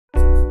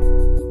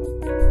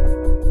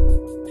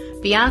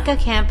Bianca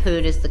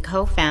Camput is the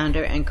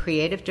co-founder and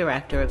creative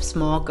director of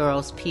Small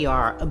Girls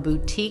PR, a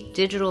boutique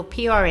digital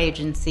PR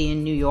agency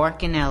in New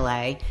York and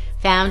LA,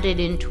 founded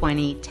in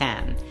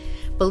 2010.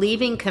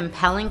 Believing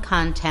compelling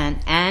content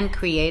and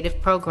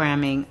creative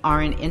programming are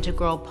an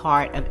integral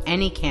part of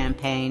any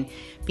campaign,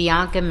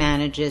 Bianca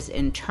manages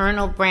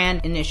internal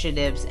brand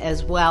initiatives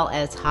as well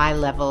as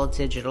high-level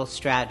digital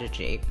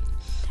strategy.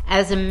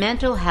 As a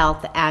mental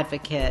health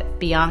advocate,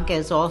 Bianca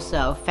is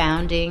also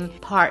founding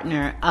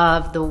partner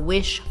of the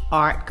Wish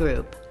Art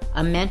Group,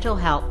 a mental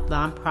health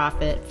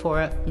nonprofit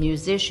for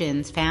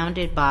musicians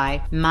founded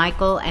by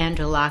Michael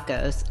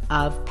Angelakos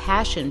of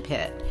Passion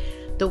Pit.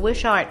 The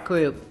Wish Art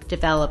Group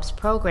develops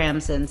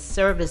programs and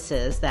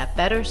services that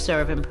better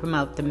serve and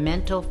promote the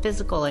mental,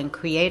 physical, and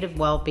creative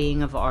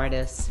well-being of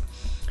artists.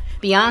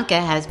 Bianca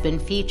has been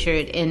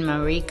featured in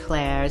Marie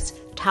Claire's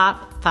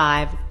Top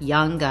 5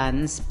 Young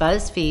Guns,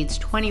 BuzzFeed's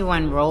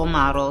 21 Role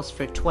Models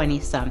for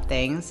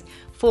 20-somethings,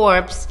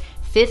 Forbes'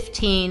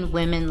 15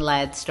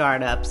 Women-Led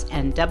Startups,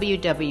 and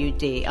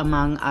WWD,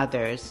 among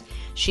others.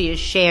 She has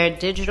shared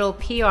digital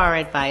PR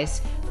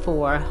advice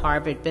for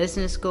Harvard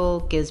Business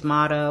School,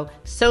 Gizmodo,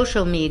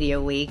 Social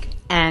Media Week,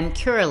 and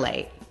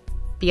Curate.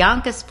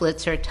 Bianca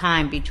splits her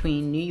time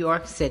between New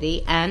York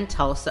City and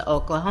Tulsa,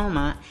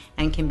 Oklahoma,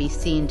 and can be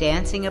seen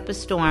dancing up a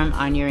storm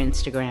on your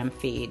Instagram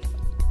feed.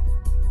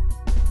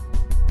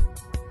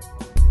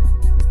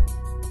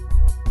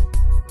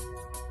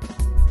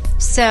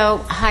 So,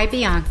 hi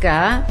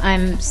Bianca.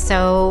 I'm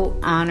so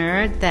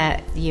honored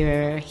that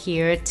you're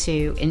here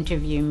to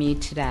interview me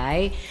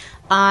today.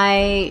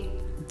 I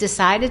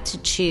decided to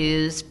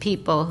choose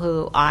people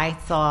who I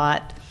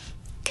thought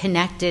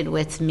connected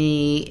with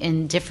me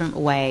in different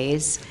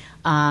ways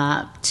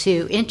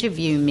to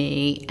interview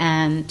me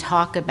and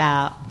talk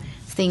about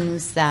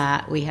things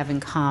that we have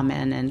in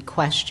common and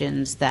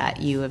questions that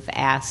you have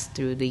asked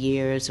through the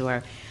years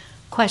or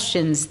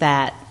questions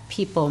that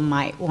people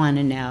might want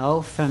to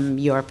know from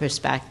your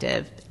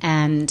perspective.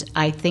 And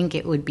I think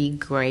it would be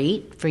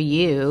great for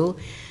you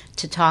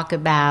to talk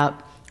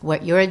about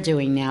what you're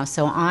doing now.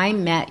 So I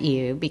met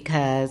you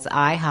because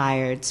I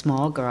hired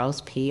Small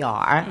Girls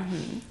PR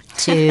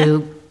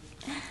to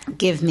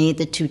give me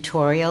the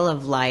tutorial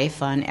of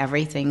life on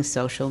everything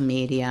social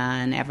media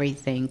and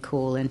everything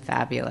cool and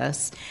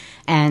fabulous.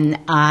 And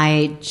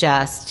I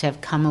just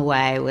have come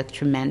away with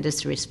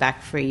tremendous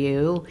respect for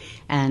you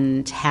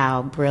and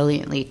how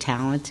brilliantly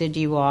talented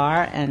you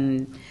are,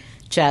 and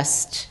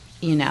just,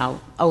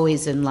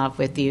 always in love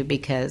with you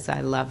because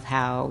I love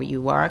how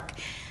you work.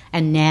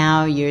 And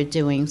now you're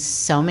doing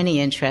so many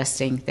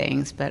interesting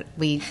things, but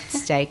we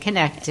stay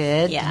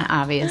connected,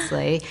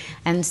 obviously.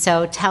 And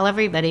so tell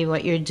everybody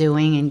what you're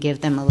doing and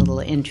give them a little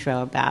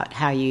intro about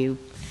how you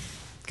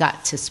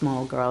got to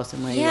Small Girls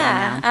and where you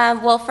are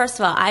now. Well, first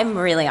of all, I'm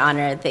really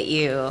honored that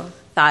you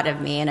thought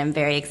of me, and I'm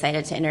very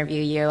excited to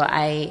interview you.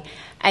 I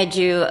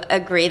do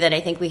agree that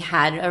I think we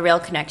had a real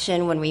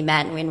connection when we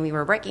met and when we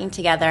were working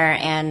together,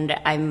 and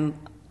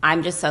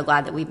I'm just so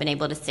glad that we've been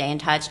able to stay in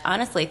touch,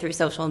 honestly, through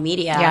social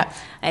media,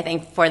 I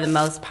think, for the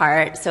most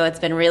part. So it's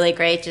been really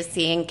great just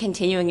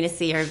continuing to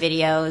see your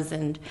videos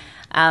and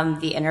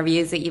the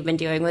interviews that you've been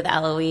doing with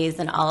Eloise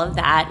and all of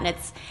that. And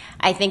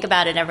I think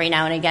about it every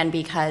now and again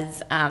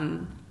because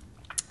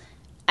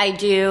I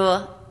do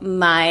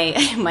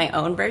my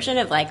own version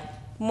of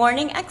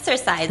morning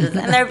exercises,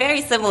 and they're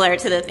very similar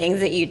to the things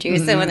that you do.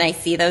 So when I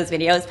see those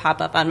videos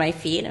pop up on my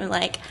feed, I'm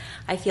like,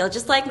 I feel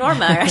just like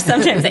Norma. Or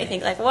sometimes I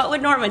think, what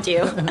would Norma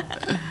do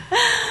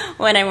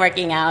when I'm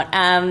working out?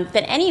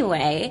 But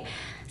anyway,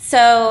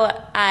 so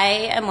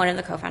I am one of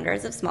the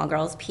co-founders of Small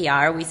Girls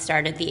PR. We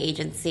started the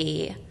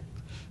agency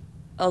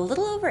a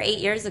little over 8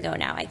 years ago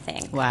now, I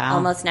think. Wow.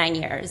 Almost 9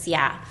 years,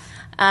 yeah.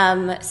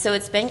 So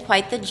it's been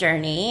quite the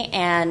journey,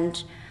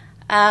 and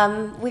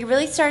we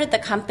really started the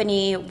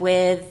company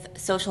with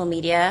social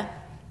media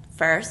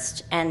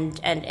first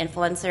and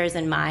influencers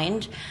in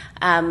mind.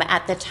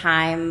 At the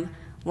time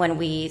when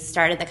we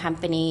started the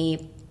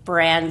company,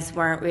 brands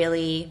weren't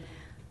really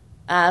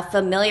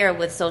familiar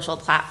with social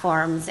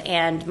platforms,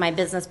 and my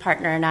business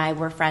partner and I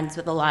were friends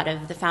with a lot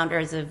of the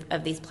founders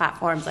of these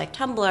platforms like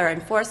Tumblr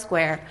and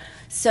Foursquare.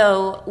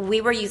 So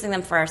we were using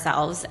them for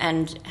ourselves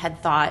and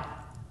had thought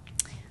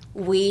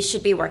we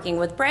should be working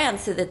with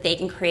brands so that they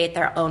can create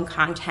their own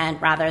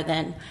content rather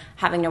than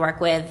having to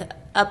work with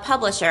a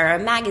publisher or a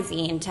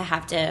magazine to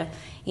have to,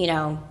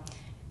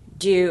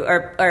 do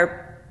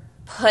or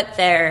put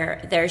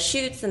their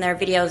shoots and their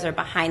videos or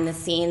behind the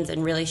scenes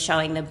and really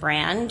showing the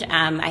brand.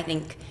 I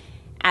think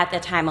at the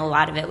time a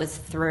lot of it was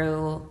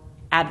through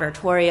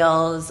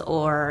advertorials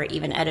or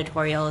even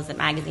editorials at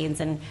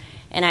magazines, and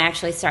I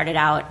actually started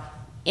out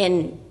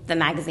in the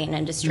magazine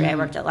industry. I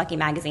worked at Lucky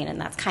Magazine,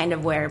 and that's kind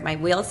of where my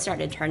wheels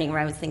started turning, where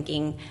I was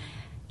thinking,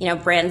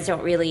 brands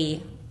don't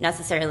really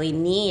necessarily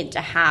need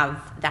to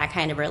have that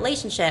kind of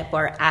relationship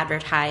or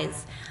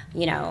advertise,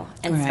 and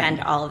spend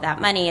all of that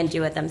money and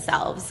do it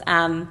themselves.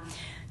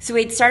 So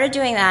we'd started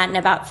doing that, and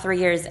about 3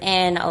 years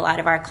in, a lot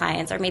of our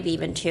clients, or maybe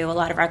even 2, a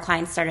lot of our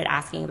clients started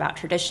asking about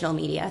traditional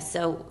media.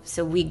 So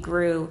we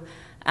grew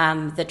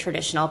the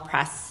traditional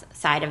press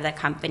side of the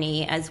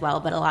company as well,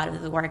 but a lot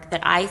of the work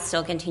that I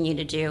still continue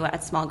to do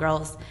at Small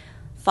Girls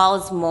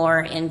falls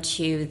more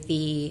into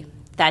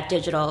that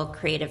digital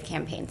creative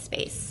campaign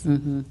space.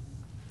 Mm-hmm.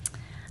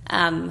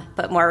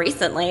 But more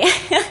recently,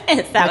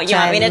 is that what you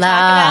want me to talk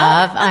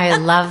about? I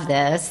love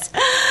this.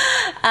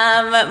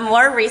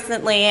 More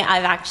recently,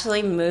 I've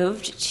actually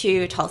moved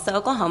to Tulsa,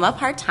 Oklahoma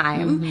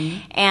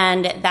part-time,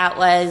 and that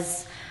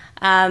was,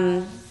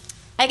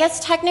 I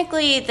guess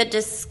technically the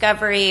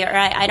discovery, or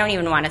I don't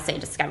even want to say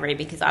discovery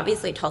because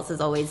obviously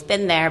Tulsa's always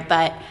been there,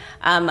 but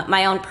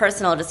my own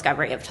personal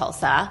discovery of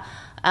Tulsa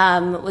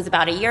was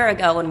about a year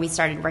ago when we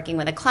started working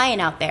with a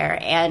client out there.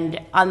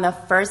 And on the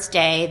first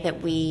day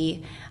that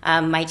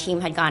my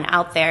team had gone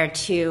out there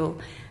to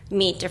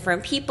meet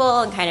different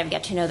people and kind of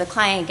get to know the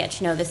client, get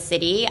to know the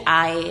city,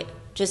 I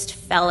just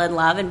fell in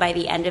love. And by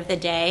the end of the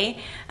day,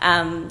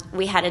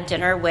 we had a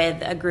dinner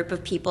with a group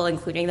of people,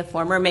 including the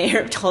former mayor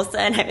of Tulsa,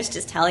 and I was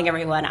just telling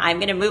everyone, I'm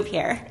going to move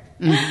here.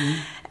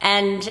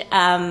 And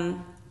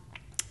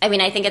I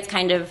mean, I think it's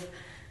kind of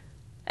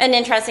an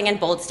interesting and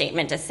bold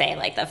statement to say,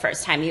 like, the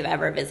first time you've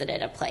ever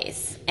visited a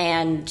place.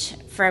 And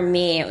for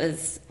me, it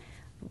was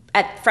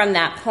from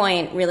that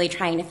point really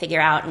trying to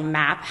figure out and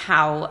map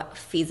how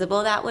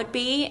feasible that would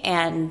be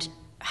and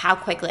how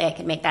quickly I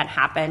could make that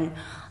happen.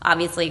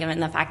 Obviously, given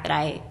the fact that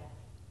I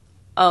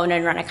own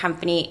and run a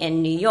company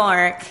in New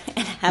York and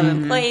have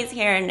employees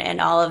here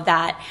and all of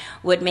that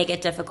would make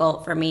it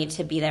difficult for me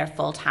to be there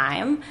full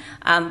time.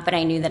 But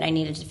I knew that I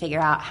needed to figure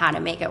out how to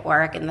make it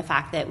work, and the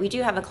fact that we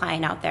do have a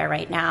client out there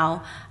right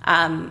now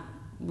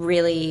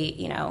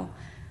really,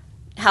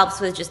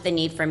 helps with just the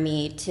need for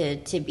me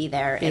to be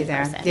there in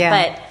person.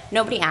 Yeah. But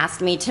nobody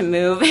asked me to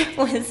move. It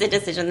was a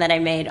decision that I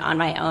made on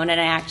my own, and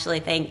I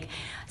actually think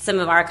some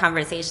of our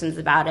conversations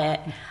about it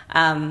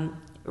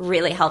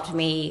really helped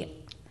me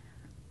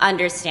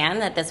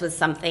understand that this was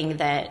something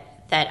that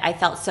I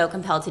felt so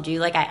compelled to do.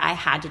 Like I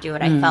had to do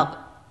it. I felt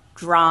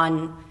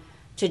drawn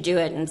to do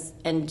it,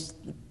 and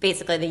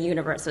basically the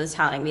universe was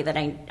telling me that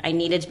I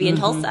needed to be in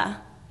Tulsa.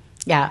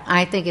 Yeah,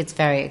 I think it's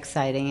very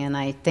exciting, and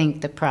I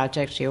think the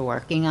projects you're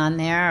working on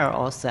there are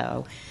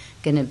also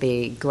going to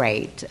be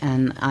great,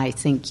 and I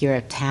think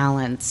your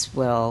talents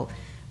will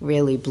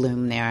really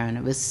bloom there, and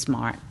it was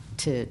smart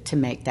to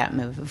make that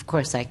move. Of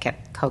course, I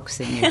kept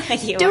coaxing you.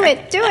 Do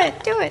it.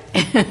 But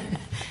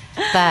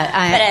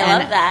I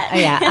love that.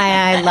 Yeah,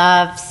 I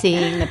love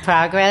seeing the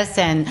progress,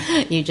 and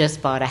you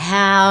just bought a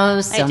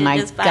house. Oh my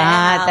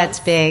God, that's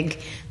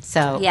big.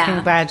 So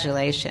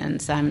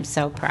congratulations. I'm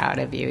so proud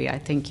of you. I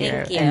think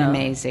you're an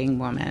amazing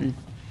woman.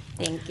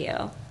 Thank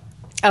you.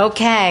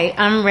 Okay,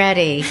 I'm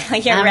ready.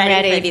 I'm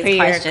ready for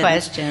your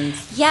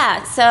questions.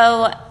 Yeah,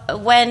 so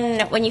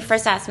when you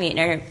first asked me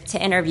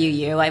to interview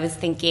you, I was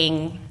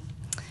thinking,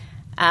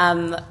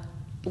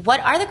 what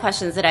are the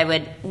questions that I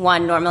would,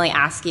 normally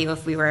ask you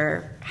if we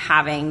were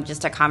having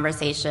just a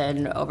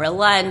conversation over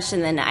lunch?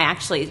 And then I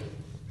actually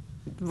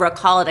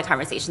recall a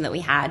conversation that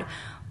we had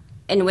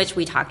in which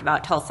we talked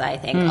about Tulsa, I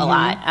think, a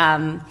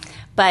lot.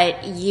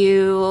 But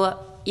you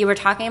were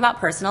talking about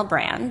personal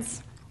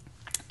brands.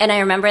 And I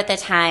remember at the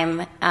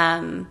time,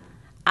 I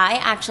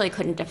actually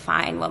couldn't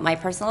define what my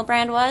personal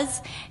brand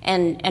was.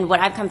 And what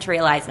I've come to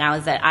realize now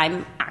is that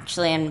I'm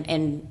actually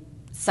in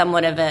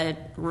somewhat of a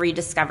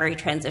rediscovery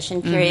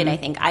transition period. I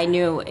think I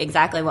knew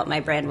exactly what my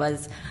brand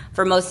was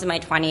for most of my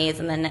 20s,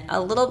 and then a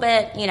little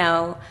bit,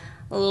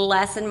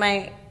 less in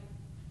my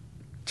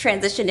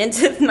transition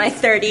into my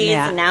 30s,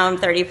 and now I'm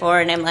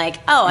 34, and I'm like,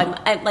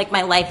 I'm like,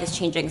 my life is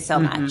changing so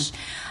much.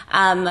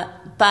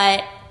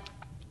 But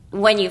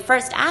when you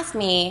first asked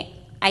me,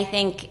 I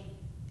think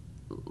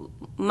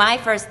my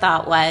first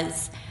thought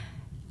was,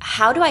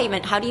 how do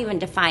you even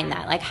define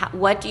that? Like,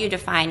 what do you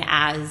define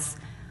as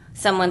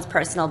someone's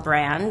personal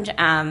brand,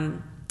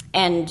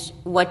 and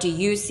what do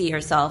you see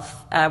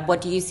yourself?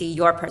 What do you see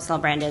your personal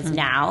brand as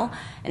now,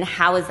 and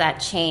how has that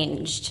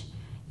changed,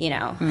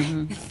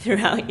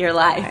 throughout your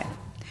life?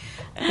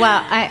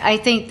 Well, I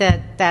think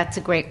that's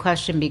a great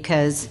question,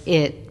 because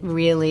it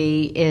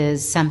really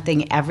is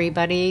something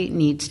everybody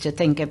needs to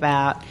think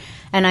about,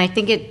 and I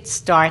think it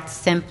starts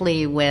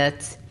simply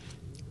with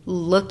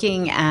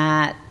looking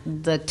at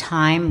the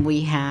time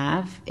we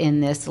have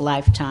in this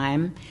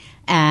lifetime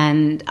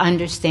and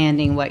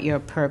understanding what your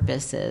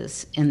purpose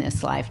is in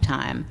this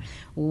lifetime.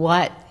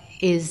 What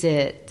is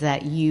it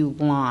that you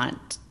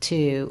want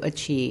to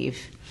achieve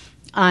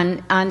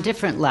on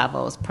different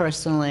levels,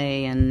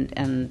 personally and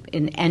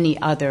in any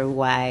other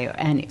way,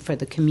 and for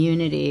the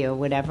community or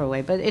whatever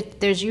way? But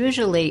there's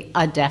usually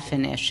a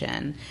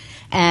definition.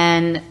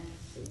 And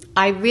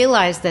I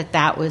realized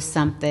that was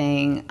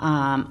something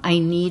I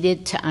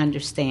needed to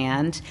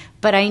understand,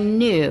 but I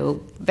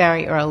knew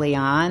very early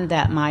on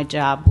that my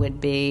job would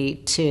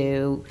be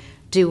to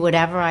do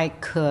whatever I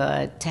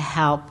could to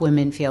help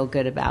women feel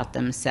good about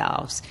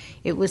themselves.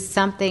 It was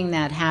something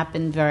that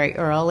happened very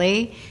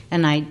early,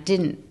 and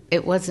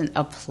it wasn't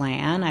a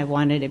plan. I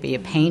wanted to be a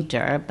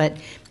painter, but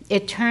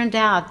it turned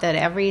out that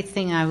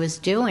everything I was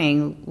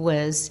doing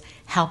was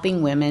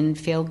helping women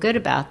feel good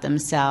about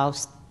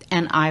themselves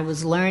and I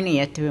was learning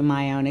it through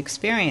my own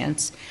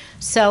experience.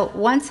 So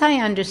once I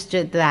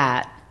understood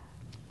that,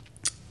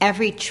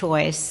 every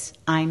choice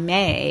I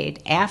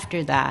made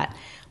after that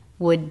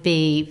would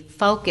be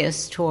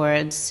focused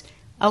towards,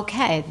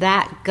 okay,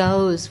 that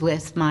goes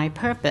with my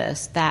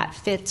purpose, that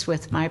fits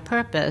with my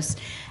purpose.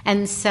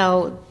 And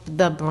so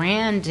the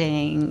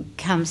branding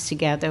comes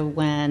together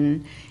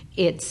when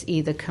it's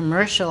either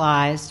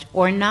commercialized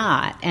or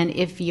not. And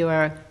if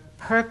your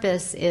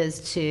purpose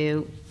is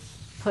to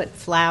put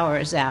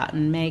flowers out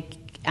and make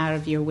out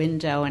of your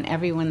window and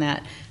everyone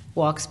that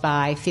walks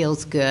by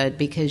feels good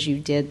because you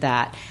did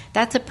that,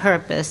 that's a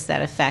purpose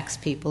that affects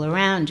people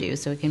around you.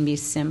 So it can be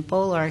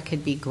simple or it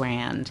could be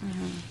grand.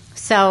 Mm-hmm.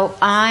 So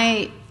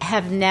I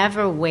have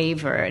never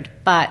wavered,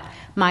 but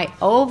my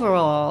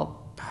overall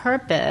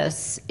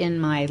purpose in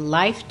my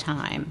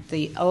lifetime,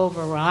 the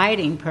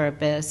overriding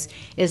purpose,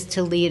 is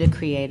to lead a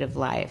creative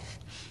life.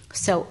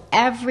 So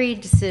every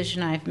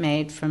decision I've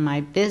made for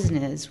my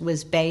business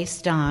was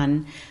based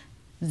on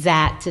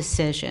that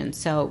decision.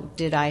 So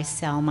did I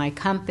sell my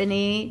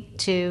company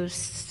to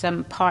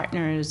some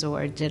partners,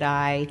 or did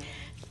I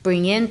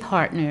bring in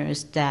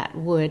partners that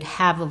would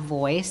have a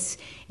voice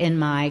in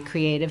my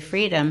creative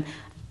freedom?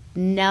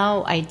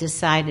 No, I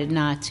decided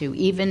not to,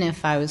 even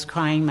if I was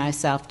crying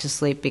myself to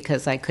sleep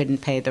because I couldn't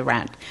pay the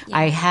rent. Yeah.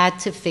 I had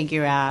to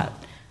figure out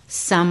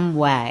some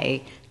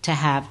way to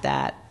have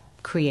that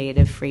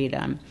creative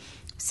freedom.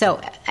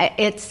 So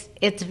it's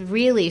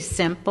really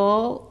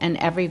simple, and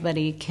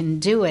everybody can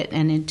do it,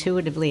 and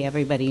intuitively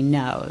everybody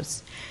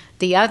knows.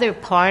 The other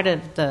part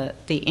of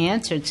the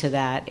answer to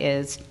that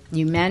is,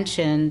 you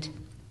mentioned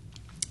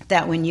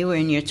that when you were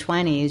in your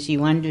 20s,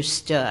 you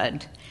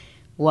understood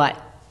what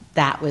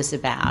that was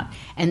about.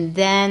 And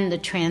then the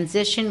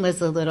transition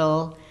was a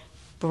little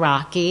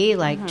rocky,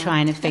 like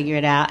trying to figure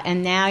it out.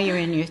 And now you're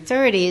in your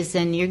 30s,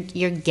 and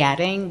you're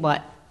getting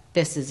what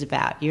this is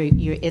about.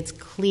 It's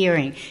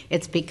clearing.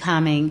 It's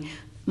becoming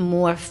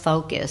more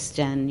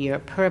focused, and your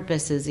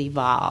purpose has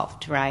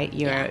evolved, right?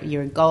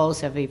 Your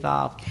goals have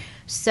evolved.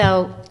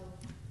 So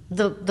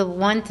the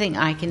one thing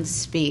I can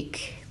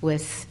speak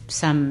with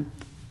some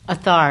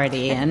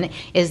authority in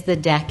is the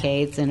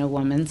decades in a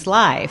woman's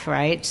life,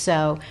 right?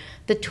 So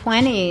the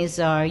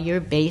 20s are,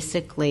 you're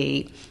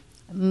basically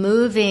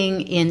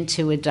moving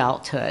into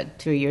adulthood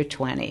through your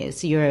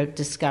 20s. You're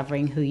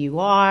discovering who you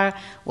are,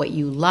 what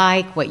you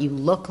like, what you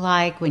look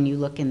like when you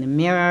look in the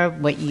mirror,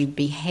 what you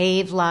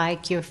behave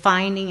like. You're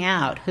finding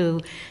out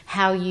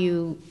how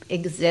you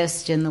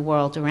exist in the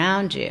world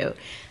around you.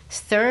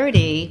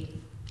 30,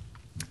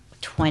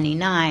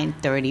 29,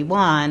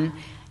 31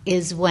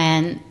 is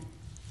when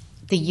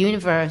the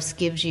universe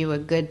gives you a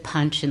good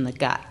punch in the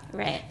gut.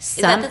 Right. Is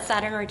that the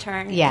Saturn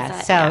return?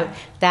 Yeah.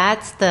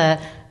 That's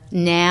the...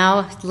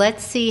 Now,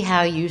 let's see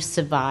how you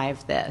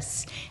survive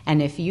this.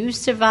 And if you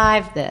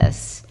survive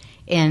this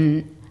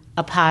in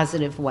a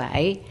positive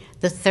way,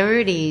 the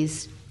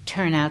 30s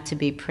turn out to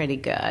be pretty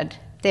good.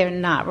 They're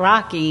not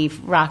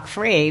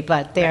rock-free,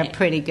 but they're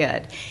pretty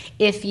good.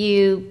 If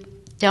you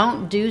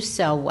don't do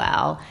so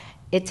well,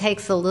 it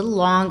takes a little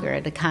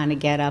longer to kind of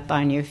get up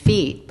on your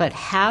feet. But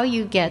how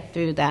you get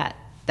through that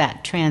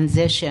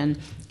transition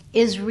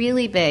is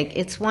really big.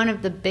 It's one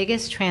of the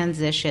biggest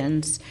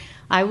transitions.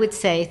 I would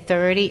say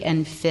 30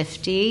 and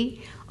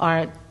 50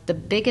 are the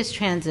biggest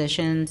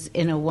transitions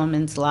in a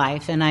woman's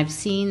life, and I've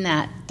seen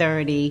that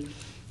 30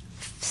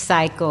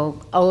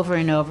 cycle over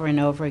and over and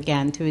over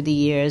again through the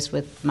years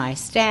with my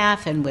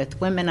staff and with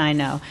women I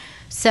know.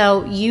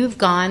 So you've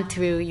gone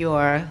through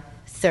your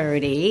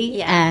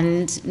 30,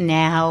 and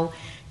now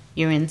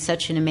you're in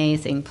such an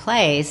amazing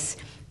place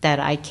that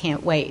I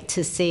can't wait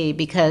to see,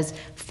 because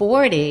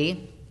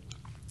 40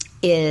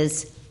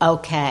 is,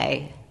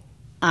 okay,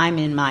 I'm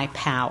in my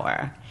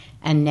power,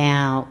 and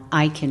now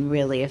I can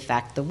really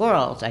affect the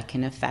world. I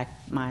can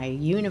affect my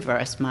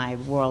universe, my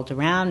world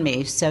around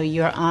me. So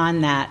you're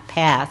on that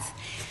path,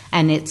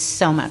 and it's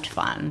so much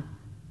fun.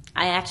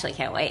 I actually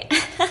can't wait.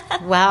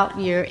 Well,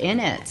 you're in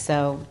it,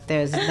 so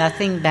there's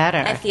nothing better.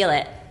 I feel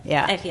it.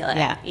 Yeah. I feel it.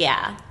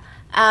 Yeah.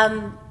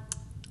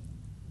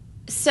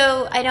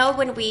 So I know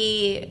when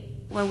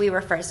we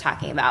were first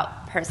talking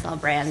about personal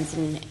brands,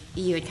 and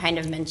you had kind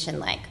of mentioned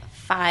like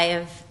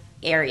 5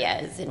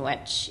 areas in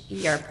which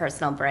your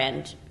personal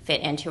brand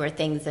fit into, or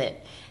things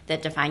that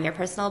define your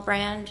personal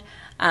brand.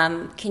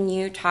 Can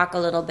you talk a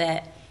little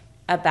bit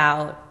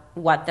about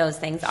what those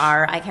things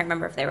are? I can't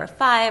remember if they were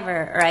 5,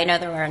 or I know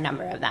there were a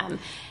number of them.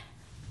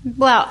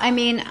 Well, I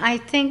mean, I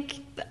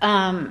think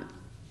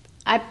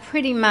I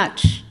pretty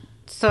much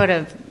sort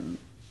of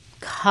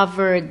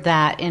covered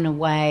that in a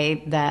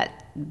way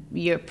that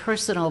your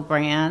personal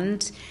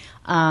brand,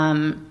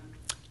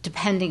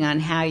 depending on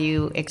how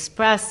you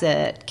express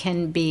it,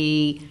 can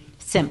be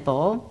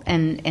simple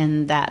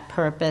and that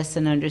purpose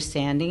and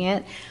understanding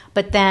it.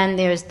 But then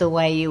there's the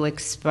way you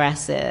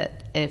express it.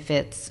 If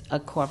it's a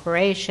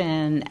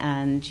corporation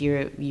and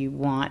you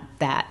want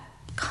that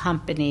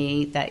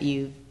company that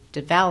you've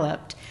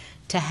developed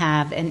to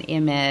have an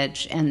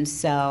image, and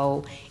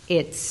so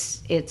it's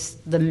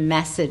the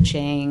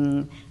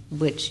messaging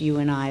which you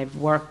and I have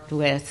worked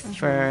with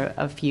for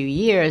a few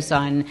years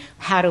on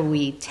how do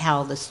we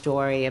tell the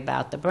story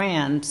about the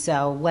brand.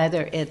 So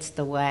whether it's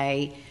the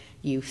way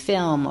you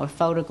film or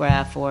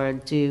photograph or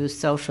do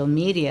social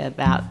media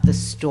about the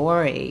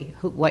story,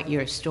 what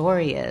your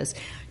story is,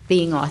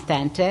 being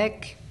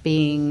authentic,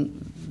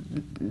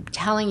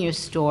 telling your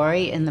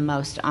story in the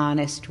most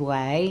honest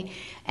way,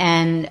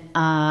 and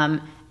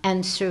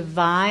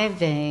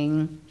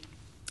surviving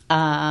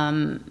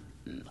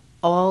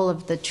all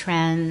of the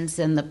trends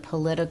and the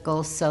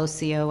political,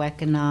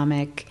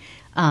 socioeconomic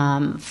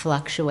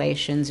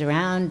fluctuations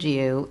around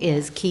you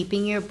is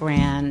keeping your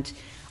brand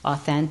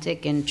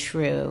authentic and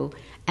true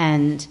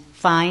and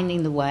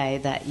finding the way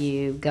that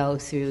you go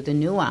through the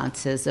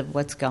nuances of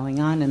what's going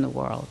on in the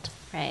world.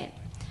 Right.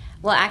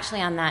 Well,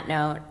 actually, on that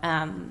note,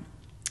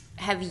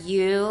 have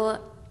you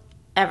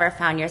ever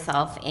found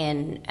yourself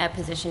in a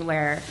position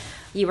where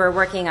you were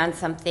working on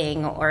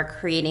something or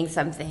creating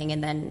something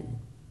and then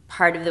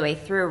part of the way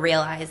through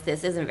realized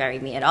this isn't very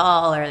me at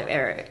all,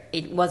 or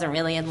it wasn't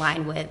really in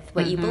line with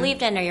what you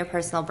believed in or your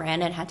personal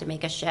brand and had to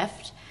make a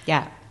shift?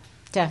 Yeah,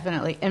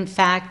 definitely. In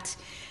fact,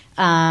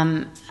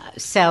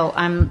 so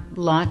I'm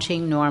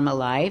launching Norma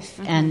Life,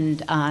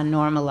 and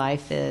Norma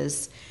Life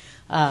is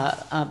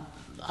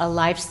a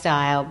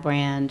lifestyle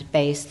brand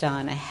based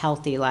on a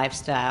healthy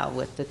lifestyle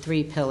with the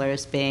 3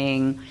 pillars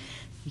being,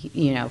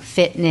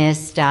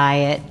 fitness,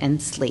 diet,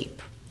 and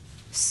sleep.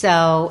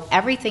 So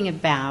everything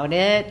about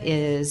it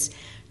is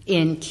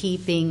in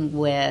keeping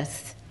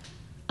with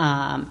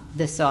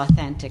this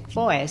authentic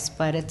voice,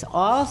 but it's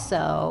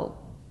also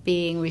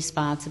being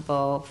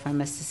responsible from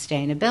a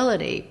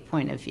sustainability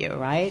point of view,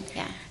 right?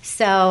 Yeah.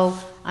 So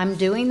I'm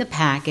doing the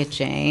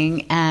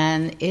packaging,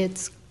 and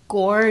it's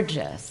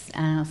gorgeous.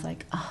 And I was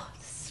like, oh,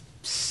 it's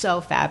so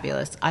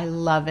fabulous. I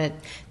love it.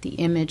 The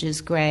image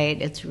is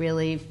great. It's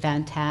really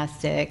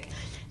fantastic.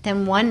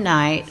 Then one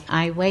night,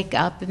 I wake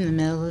up in the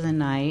middle of the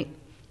night,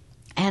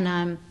 and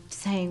I'm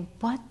saying,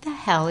 what the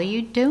hell are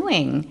you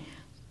doing?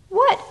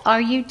 What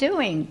are you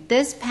doing?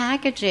 This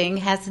packaging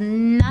has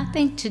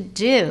nothing to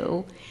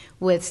do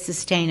with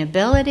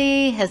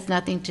sustainability, has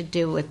nothing to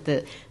do with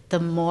the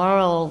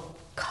moral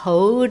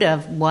code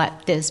of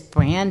what this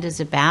brand is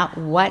about.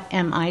 What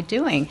am I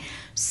doing?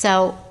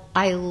 So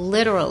I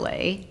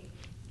literally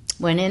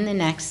went in the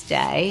next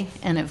day,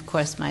 and of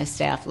course my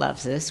staff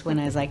loves this, when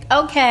I was like,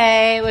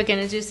 okay, we're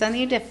going to do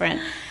something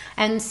different.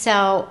 And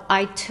so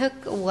I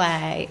took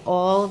away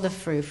all the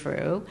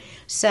frou-frou.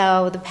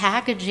 So the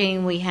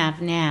packaging we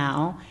have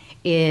now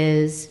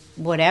is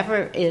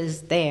whatever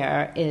is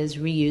there is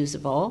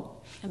reusable.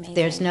 Amazing.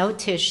 There's no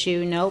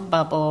tissue, no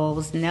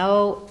bubbles,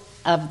 none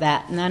of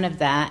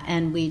that.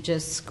 And we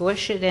just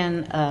squish it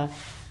in a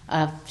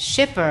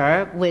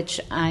shipper, which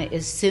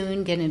is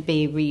soon going to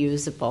be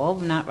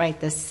reusable, not right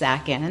this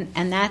second,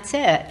 and that's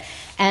it.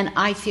 And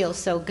I feel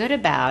so good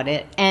about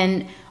it.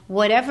 And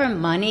whatever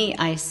money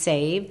I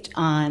saved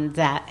on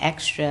that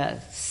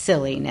extra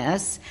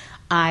silliness,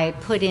 I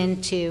put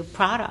into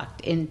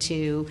product,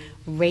 into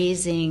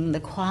raising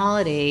the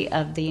quality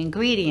of the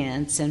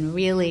ingredients and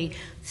really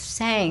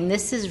saying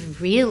this is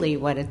really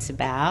what it's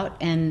about,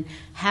 and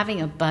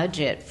having a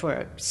budget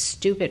for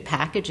stupid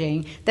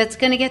packaging that's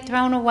going to get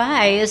thrown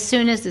away as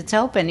soon as it's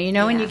open.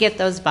 When you get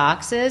those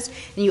boxes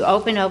and you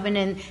open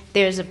and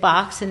there's a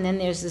box and then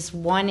there's this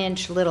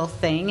 1-inch little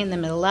thing in the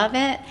middle of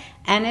it,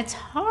 and it's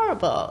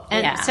horrible.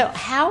 And so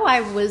how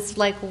I was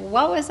like,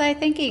 what was I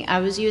thinking? I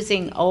was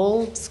using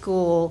old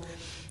school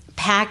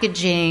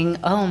packaging.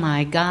 Oh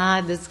my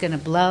God, this is going to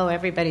blow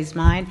everybody's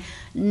mind.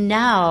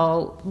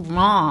 No,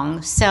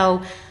 wrong.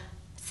 So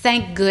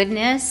thank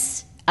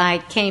goodness I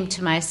came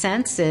to my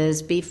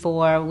senses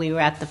before we were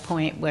at the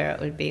point where it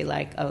would be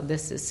like, oh,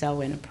 this is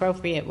so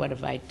inappropriate. What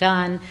have I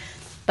done?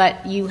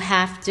 But you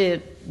have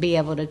to be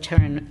able to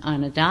turn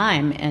on a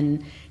dime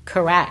and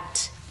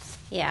correct.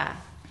 Yeah.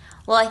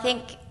 Well, I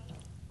think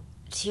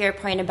to your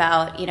point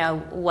about,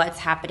 what's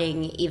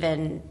happening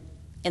even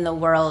in the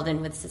world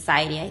and with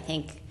society, I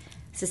think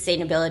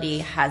sustainability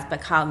has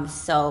become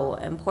so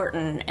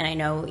important. And I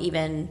know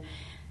even,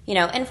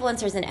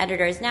 influencers and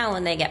editors now,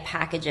 when they get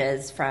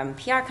packages from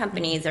PR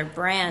companies or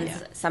brands,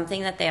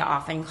 something that they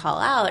often call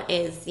out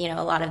is, a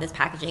lot of this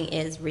packaging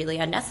is really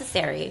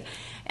unnecessary.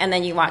 And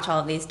then you watch all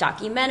of these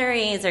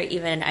documentaries, or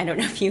even, I don't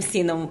know if you've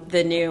seen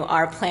the new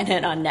Our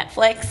Planet on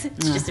Netflix.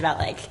 It's just about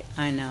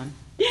I know.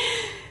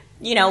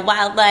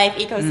 Wildlife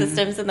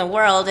ecosystems in the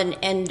world,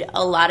 and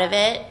a lot of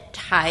it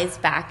ties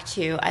back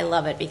to, I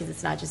love it because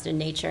it's not just a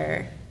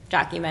nature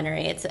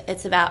documentary.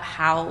 It's about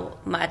how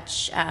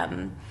much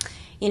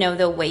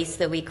the waste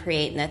that we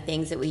create and the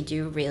things that we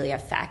do really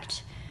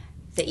affect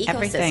the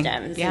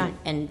ecosystems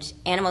and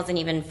animals, and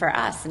even for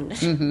us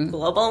and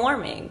global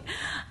warming.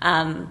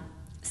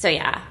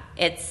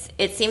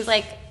 It seems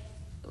like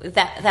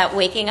that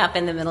waking up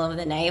in the middle of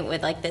the night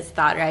with this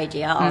thought or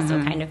idea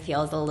also kind of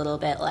feels a little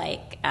bit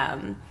like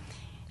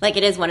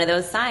it is one of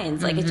those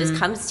signs, it just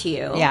comes to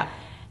you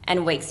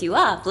and wakes you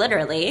up,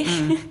 literally.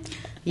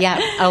 Yeah,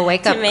 a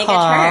wake-up to make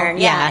call. a turn.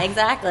 Yeah,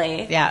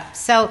 exactly. Yeah.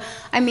 So,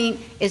 I mean,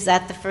 is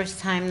that the first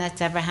time that's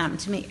ever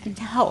happened to me?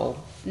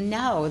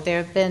 No.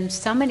 There have been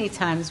so many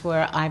times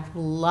where I've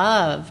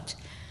loved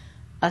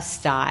a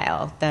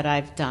style that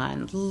I've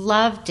done.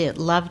 Loved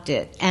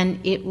it. And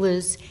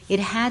it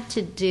had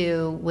to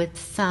do with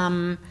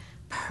some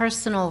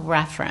personal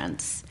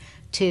reference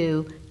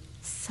to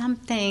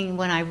something.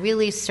 When I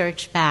really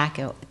searched back,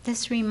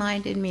 this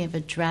reminded me of a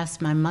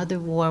dress my mother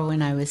wore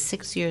when I was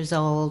 6 years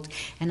old,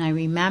 and I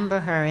remember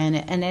her in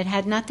it, and it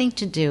had nothing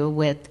to do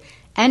with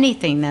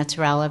anything that's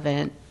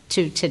relevant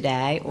to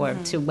today or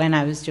to when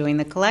I was doing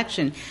the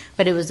collection,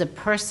 but it was a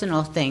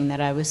personal thing that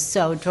I was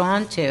so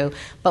drawn to.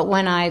 But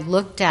when I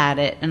looked at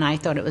it, and I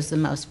thought it was the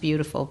most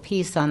beautiful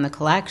piece on the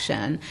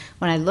collection,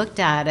 when I looked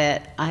at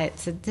it, I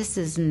said, this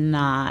is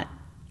not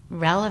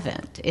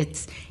relevant.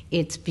 It's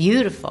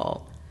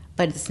beautiful,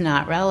 but it's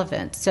not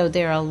relevant. So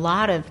there are a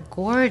lot of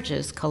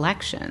gorgeous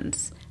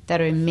collections that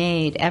are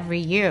made every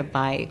year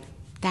by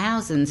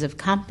thousands of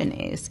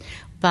companies,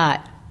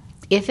 but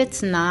if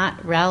it's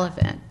not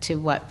relevant to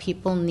what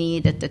people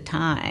need at the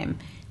time,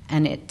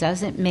 and it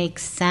doesn't make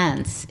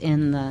sense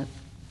in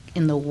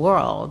the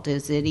world,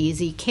 is it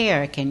easy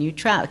care? Can you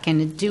travel?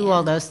 Can it do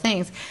all those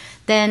things?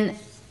 Then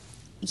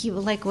you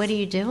like, what are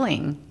you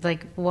doing?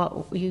 Like,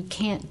 what? You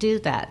can't do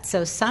that.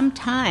 So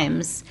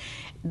sometimes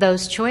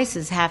those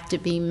choices have to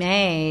be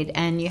made,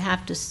 and you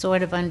have to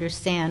sort of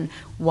understand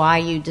why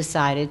you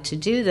decided to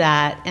do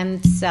that.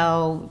 And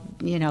so,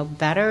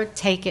 better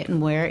take it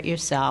and wear it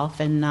yourself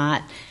and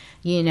not,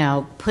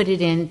 put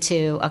it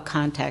into a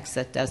context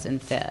that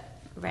doesn't fit.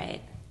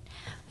 Right.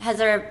 Has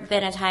there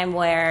been a time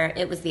where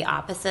it was the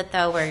opposite,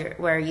 though,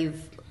 where you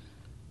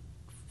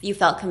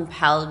felt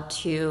compelled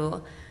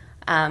to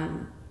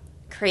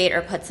create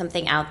or put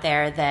something out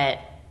there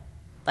that,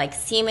 like,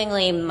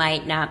 seemingly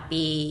might not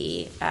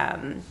be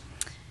or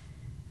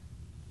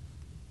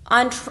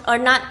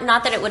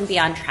not that it wouldn't be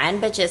on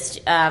trend, but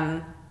just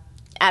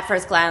at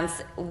first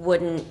glance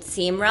wouldn't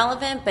seem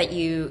relevant, but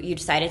you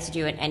decided to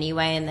do it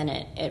anyway, and then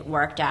it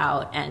worked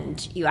out,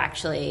 and you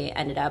actually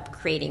ended up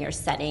creating or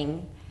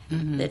setting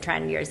the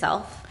trend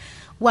yourself?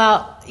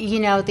 Well,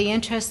 the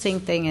interesting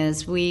thing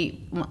is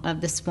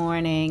this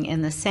morning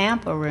in the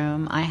sample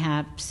room, I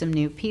have some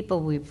new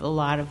people. We've a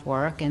lot of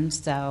work, and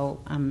so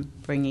I'm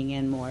bringing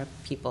in more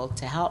people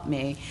to help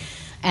me.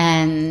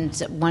 And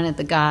one of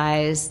the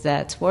guys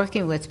that's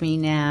working with me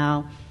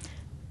now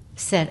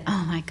said,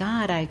 oh my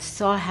God, I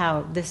saw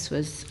how this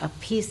was a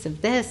piece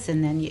of this,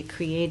 and then you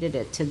created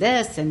it to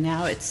this, and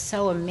now it's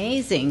so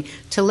amazing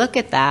to look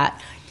at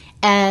that.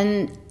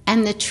 And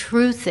the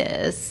truth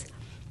is,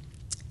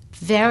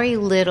 very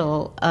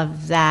little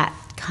of that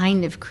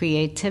kind of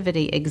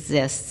creativity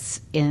exists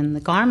in the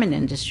garment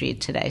industry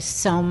today.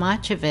 So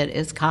much of it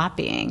is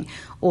copying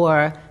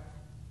or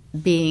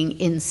being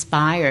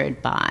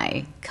inspired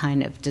by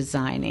kind of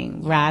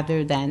designing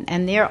rather than,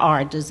 and there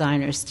are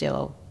designers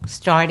still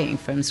starting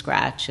from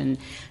scratch and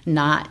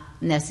not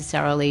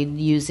necessarily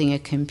using a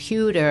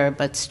computer,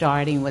 but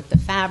starting with the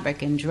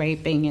fabric and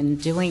draping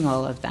and doing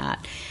all of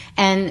that.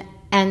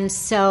 And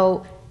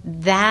so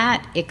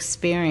that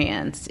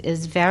experience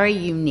is very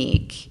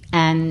unique,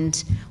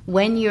 and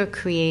when you're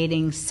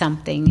creating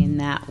something in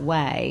that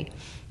way,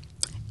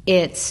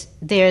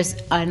 there's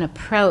an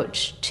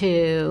approach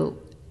to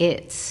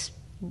its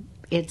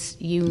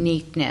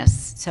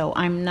uniqueness. So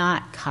I'm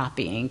not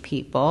copying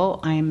people,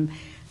 I'm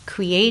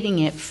creating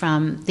it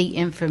from the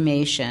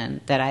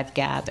information that I've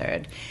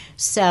gathered.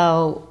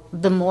 So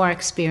the more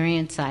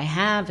experience I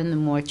have and the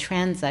more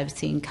trends I've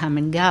seen come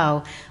and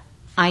go,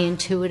 I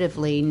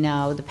intuitively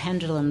know the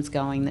pendulum's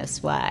going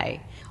this way,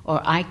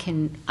 or I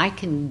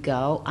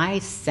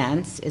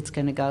sense it's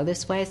going to go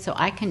this way, so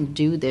I can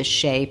do this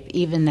shape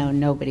even though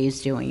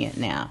nobody's doing it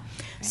now.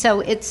 Right.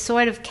 So it's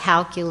sort of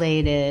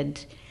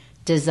calculated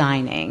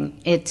designing.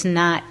 It's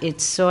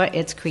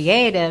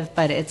creative,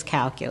 but it's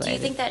calculated. Do you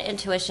think that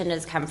intuition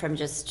has come from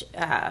just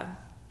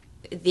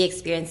the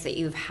experience that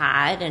you've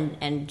had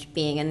and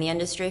being in the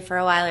industry for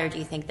a while, or do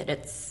you think that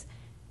it's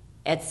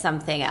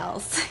something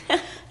else?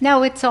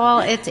 No,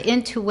 it's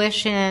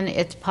intuition.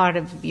 It's part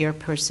of your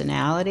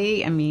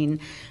personality. I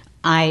mean,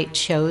 I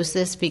chose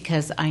this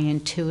because I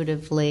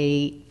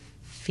intuitively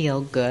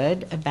feel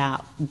good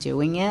about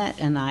doing it,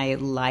 and I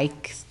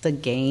like the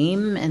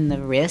game and the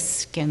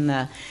risk and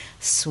the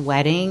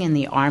sweating and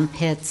the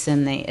armpits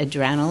and the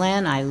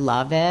adrenaline. I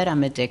love it.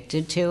 I'm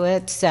addicted to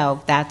it.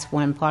 So that's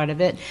one part of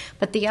it.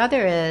 But the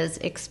other is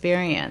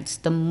experience.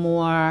 The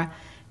more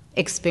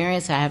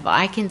experience I have,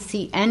 I can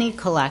see any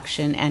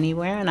collection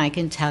anywhere, and I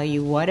can tell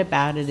you what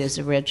about it is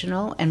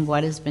original and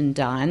what has been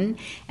done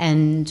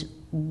and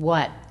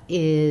what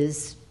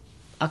is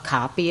a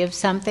copy of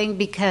something,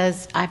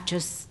 because I've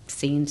just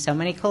seen so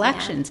many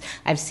collections.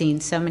 Yeah. I've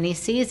seen so many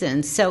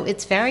seasons. So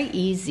it's very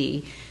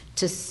easy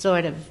to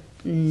sort of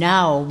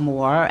know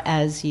more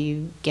as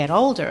you get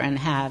older and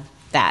have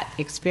that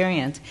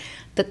experience.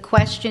 The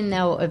question,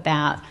 though,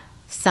 about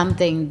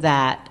something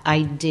that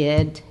I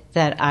did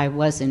that I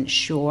wasn't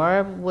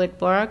sure would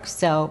work.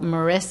 So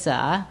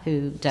Marissa,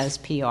 who does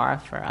PR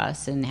for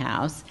us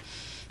in-house,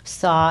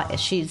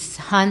 she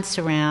hunts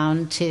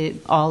around to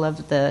all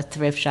of the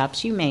thrift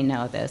shops. You may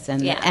know this,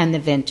 and the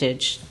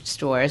vintage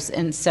stores.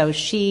 And so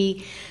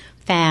she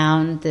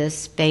found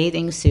this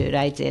bathing suit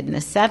I did in the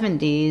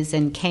 70s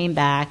and came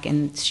back,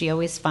 and she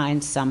always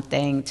finds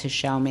something to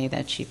show me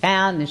that she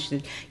found. And she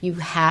said, you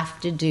have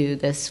to do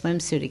this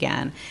swimsuit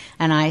again.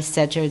 And I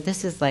said to her,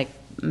 this is like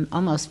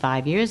almost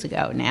 5 years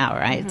ago now,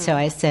 right? Mm-hmm. So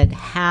I said,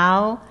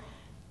 how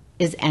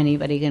is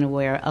anybody going to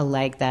wear a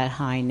leg that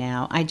high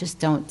now? I just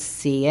don't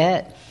see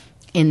it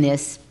in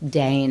this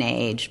day and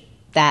age.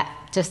 That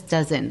just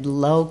doesn't,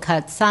 low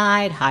cut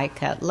side, high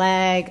cut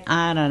leg,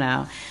 I don't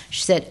know.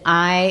 She said,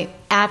 I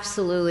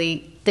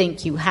absolutely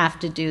think you have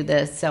to do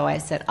this. So I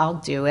said, I'll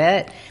do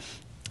it.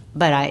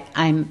 But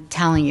I'm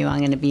telling you, I'm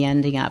going to be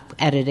ending up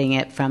editing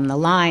it from the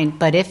line.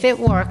 But if it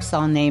works,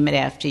 I'll name it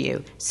after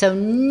you. So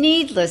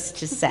needless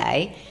to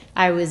say,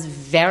 I was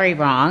very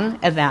wrong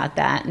about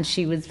that, and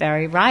she was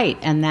very right.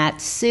 And that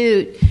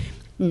suit,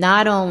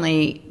 not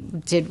only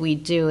did we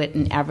do it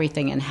in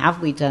everything and have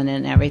we done it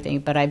in everything,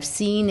 but I've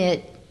seen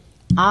it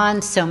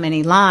on so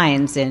many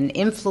lines and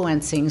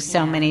influencing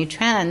so many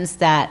trends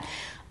that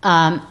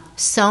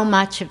so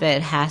much of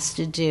it has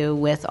to do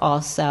with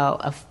also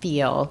a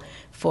feel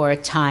for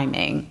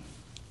timing.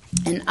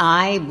 And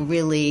I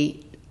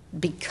really,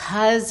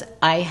 because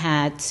I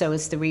had, so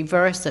it's the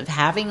reverse of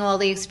having all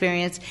the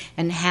experience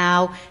and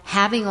how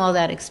having all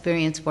that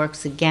experience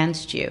works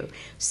against you.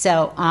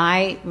 So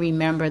I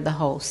remember the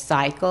whole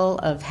cycle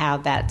of how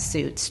that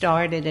suit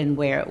started and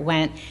where it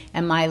went.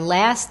 And my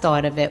last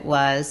thought of it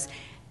was,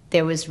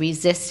 there was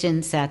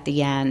resistance at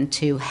the end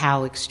to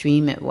how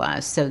extreme it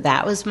was. So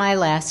that was my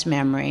last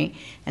memory.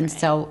 And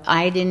so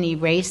I didn't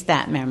erase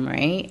that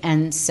memory.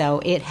 And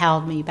so it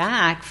held me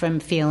back from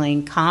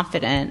feeling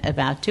confident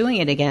about doing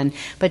it again.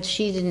 But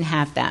she didn't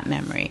have that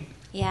memory.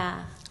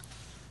 Yeah.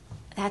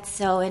 That's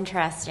so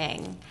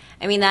interesting.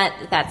 I mean, that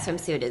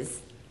swimsuit is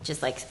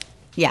just like so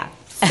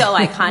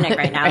iconic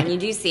right now. And you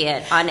do see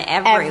it on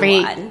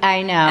everyone.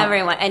 I know.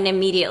 Everyone. And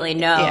immediately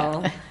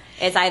know. Yeah.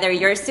 It's either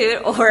your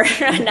suit or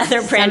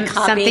another brand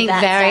copy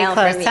that very style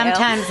close. From you.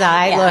 Sometimes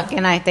I look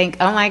and I think,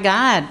 oh my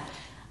God,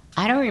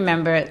 I don't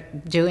remember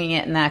doing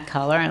it in that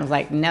color. And I was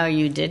like, no,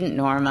 you didn't,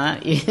 Norma.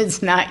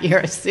 It's not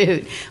your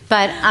suit.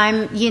 But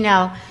I've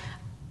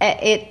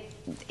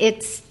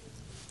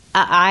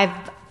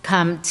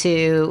come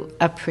to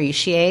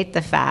appreciate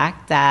the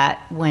fact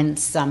that when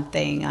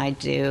something I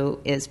do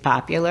is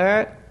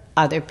popular,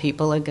 other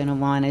people are going to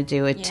want to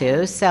do it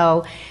too.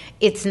 So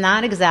it's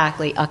not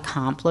exactly a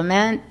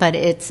compliment, but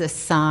it's a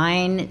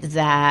sign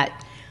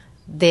that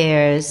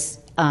there's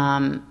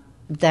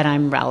that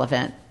I'm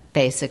relevant,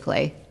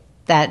 basically.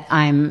 That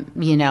I'm,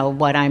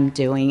 what I'm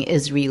doing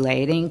is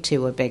relating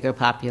to a bigger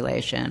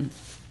population.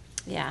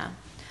 Yeah.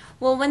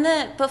 Well, when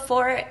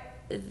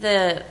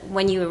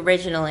you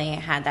originally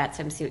had that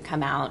swimsuit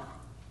come out,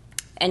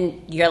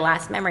 and your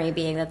last memory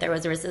being that there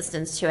was a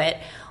resistance to it,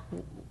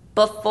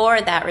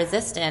 before that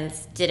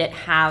resistance, did it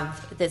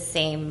have the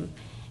same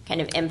kind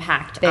of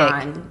impact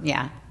on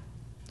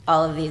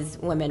all of these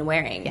women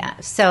wearing? Yeah.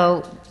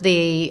 So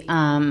the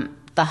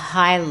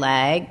high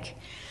leg,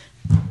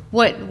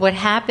 what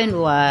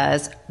happened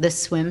was the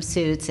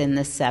swimsuits in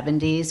the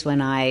 70s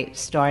when I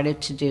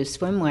started to do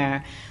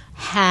swimwear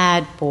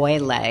had boy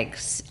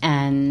legs,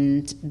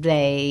 and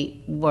they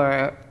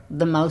were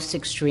the most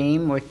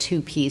extreme were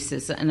two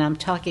pieces, and I'm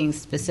talking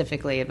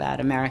specifically about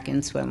American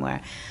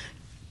swimwear.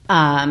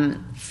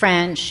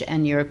 French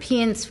and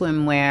European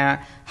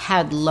swimwear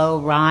had low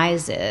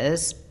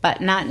rises,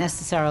 but not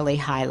necessarily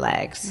high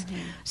legs. Mm-hmm.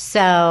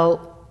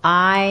 So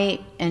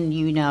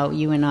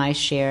you and I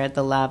share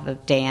the love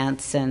of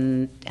dance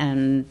and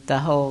the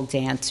whole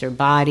dancer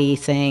body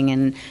thing.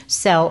 And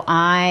so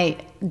I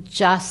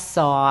just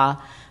saw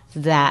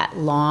that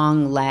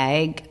long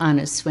leg on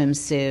a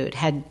swimsuit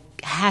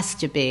has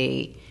to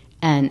be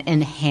an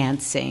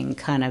enhancing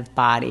kind of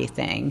body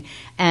thing.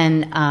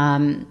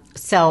 And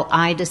so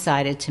I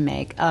decided to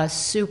make a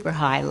super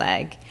high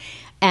leg.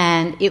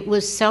 And it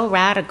was so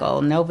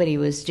radical, nobody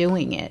was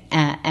doing it.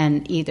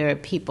 And either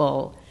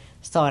people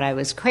thought I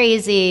was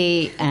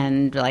crazy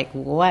and like,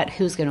 what,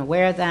 who's going to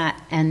wear that?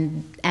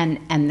 And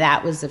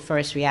that was the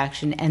first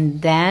reaction.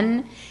 And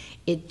then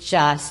it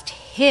just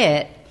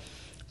hit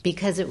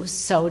because it was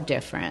so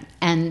different.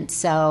 And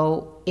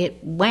so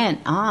it went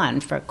on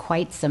for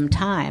quite some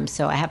time.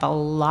 So I have a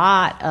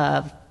lot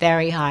of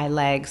very high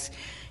legs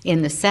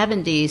in the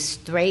 70s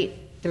straight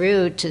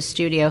through to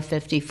Studio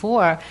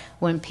 54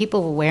 when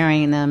people were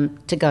wearing them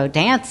to go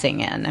dancing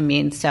in. I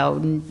mean,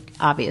 so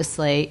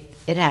obviously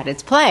it had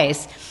its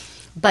place.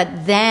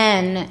 But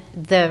then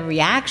the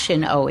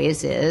reaction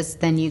always is,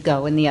 then you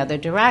go in the other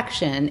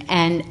direction.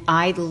 And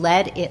I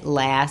let it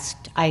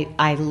last.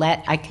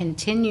 I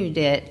continued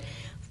it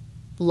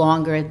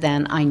longer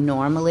than I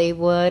normally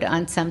would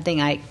on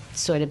something, I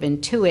sort of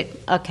intuit,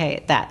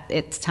 okay, that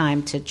it's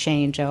time to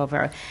change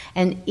over.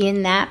 And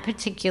in that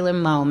particular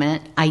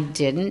moment, I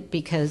didn't,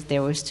 because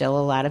there were still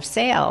a lot of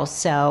sales.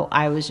 So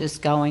I was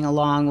just going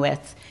along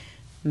with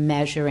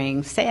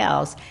measuring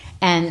sales.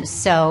 And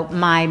so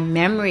my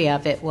memory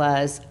of it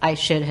was I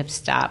should have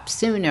stopped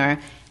sooner.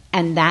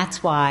 And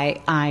that's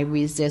why I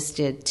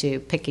resisted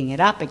to picking it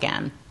up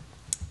again.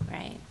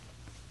 Right.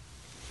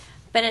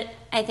 But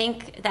I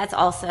think that's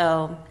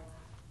also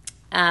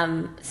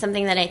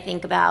something that I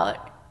think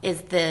about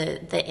is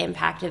the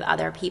impact of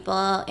other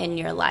people in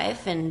your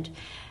life and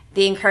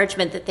the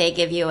encouragement that they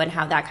give you and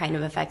how that kind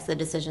of affects the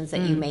decisions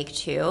that you make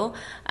too.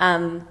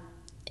 And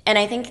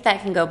I think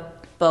that can go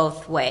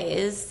both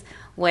ways,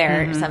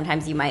 where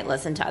sometimes you might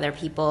listen to other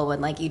people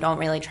when like you don't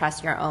really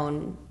trust your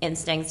own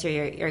instincts or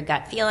your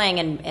gut feeling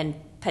and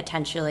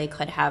potentially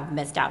could have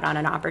missed out on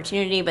an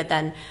opportunity. But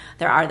then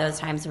there are those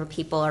times where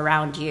people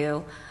around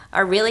you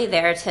are really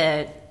there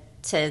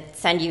to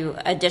send you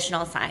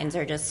additional signs,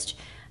 or just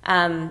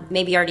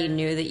maybe already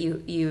knew that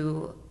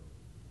you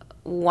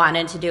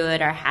wanted to do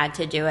it or had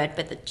to do it,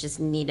 but that just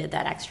needed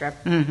that extra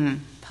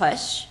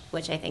push,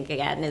 which I think,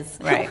 again, is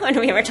when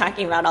we were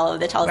talking about all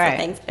of the Tulsa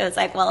things, it was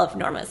like, well, if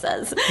Norma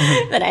says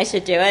that I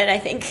should do it, I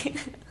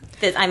think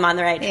that I'm on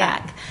the right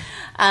track.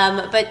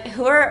 But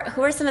who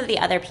are some of the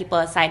other people,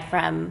 aside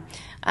from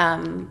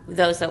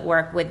those that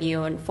work with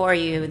you and for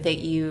you, that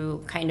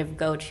you kind of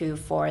go to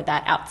for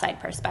that outside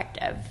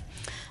perspective?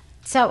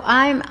 So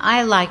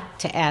I like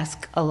to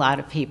ask a lot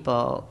of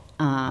people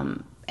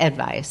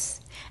advice.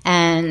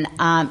 And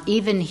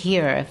even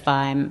here, if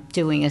I'm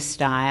doing a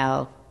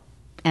style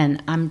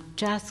and I'm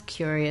just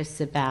curious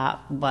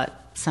about what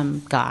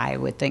some guy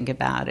would think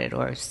about it,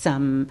 or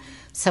someone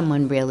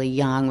really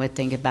young would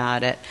think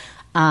about it.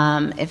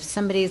 If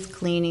somebody's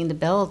cleaning the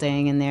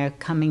building and they're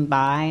coming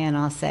by, and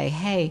I'll say,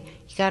 hey,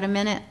 you got a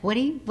minute? What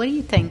do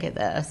you think of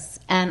this?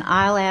 And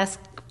I'll ask,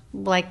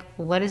 like,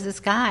 what does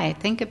this guy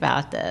think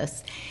about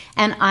this?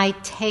 And I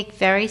take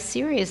very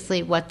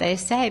seriously what they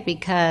say,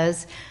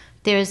 because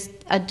there's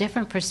a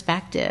different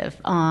perspective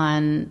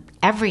on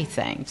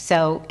everything.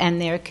 So, and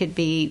there could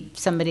be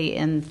somebody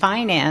in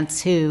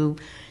finance who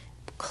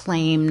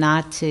claim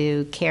not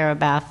to care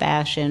about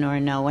fashion or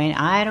know,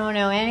 I don't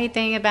know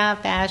anything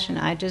about fashion,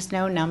 I just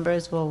know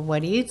numbers. Well,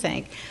 what do you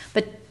think?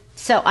 But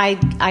so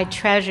I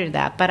treasure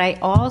that. But I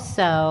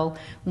also,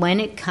 when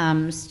it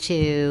comes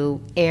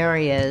to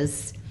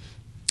areas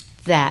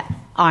that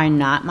are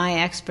not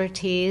my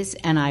expertise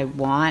and I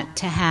want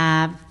to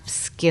have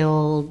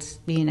skilled,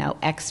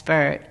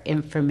 expert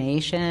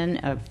information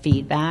or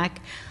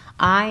feedback,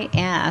 I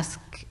ask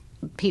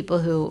people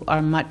who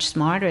are much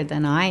smarter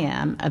than I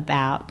am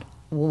about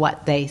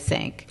what they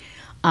think.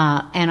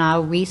 And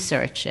I'll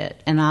research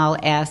it, and I'll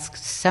ask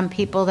some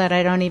people that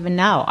I don't even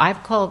know.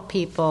 I've called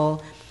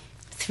people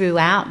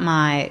throughout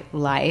my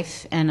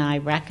life, and I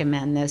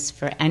recommend this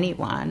for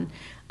anyone,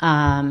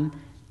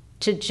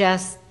 to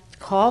just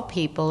call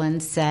people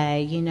and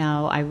say,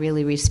 I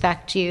really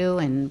respect you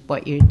and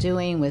what you're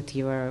doing with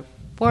your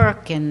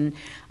work, and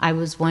I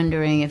was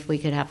wondering if we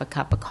could have a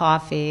cup of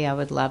coffee. I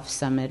would love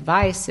some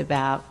advice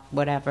about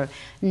whatever.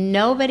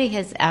 Nobody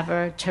has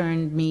ever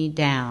turned me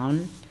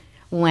down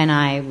when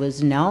I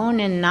was known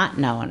and not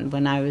known.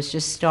 When I was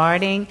just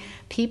starting,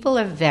 people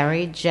are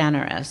very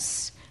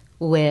generous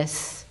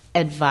with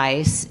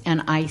advice,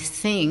 and I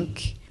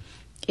think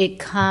it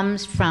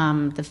comes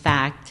from the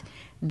fact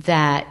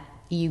that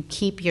you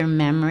keep your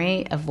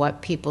memory of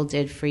what people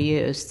did for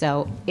you.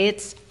 So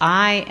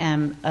I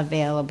am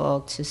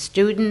available to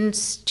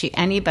students, to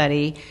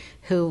anybody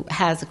who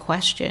has a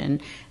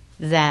question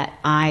that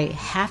I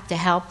have to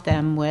help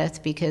them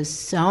with, because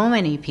so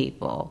many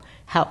people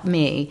help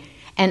me.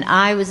 And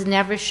I was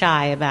never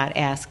shy about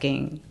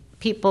asking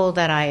people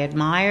that I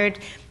admired,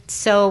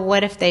 so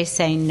what if they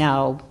say,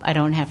 no, I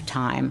don't have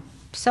time?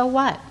 So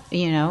what?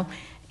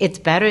 It's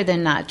better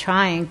than not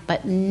trying,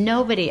 but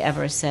nobody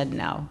ever said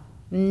no.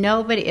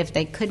 Nobody, if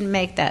they couldn't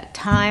make that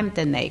time,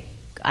 then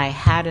I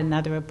had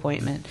another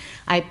appointment.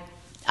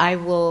 I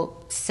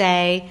will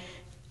say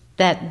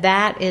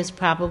that is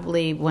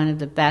probably one of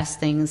the best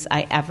things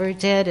I ever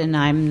did, and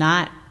I'm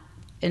not,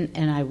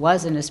 and I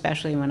wasn't,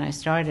 especially when I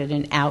started,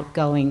 an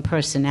outgoing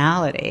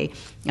personality.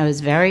 I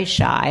was very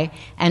shy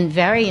and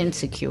very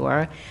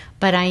insecure,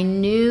 but I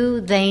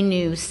knew they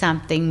knew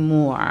something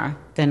more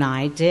than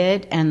I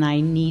did, and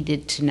I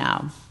needed to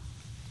know.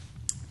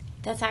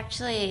 That's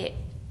actually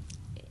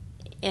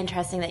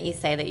interesting that you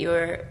say that you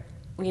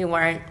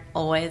weren't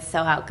always so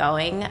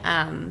outgoing,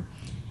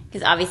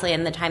 because obviously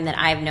in the time that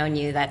I've known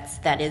you,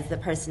 that is the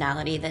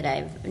personality that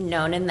I've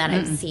known and that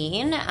I've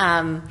seen.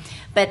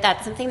 But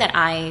that's something that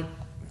I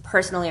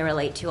personally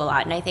relate to a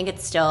lot, and I think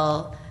it's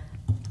still,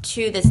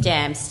 to this day,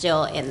 I'm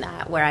still in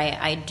that, where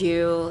I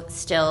do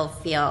still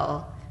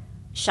feel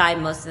shy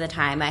most of the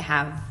time. I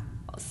have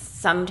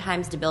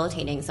sometimes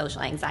debilitating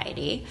social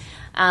anxiety,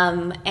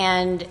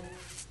 and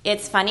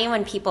it's funny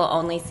when people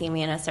only see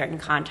me in a certain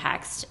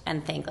context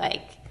and think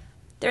like,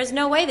 there's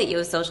no way that you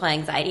have social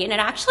anxiety. And it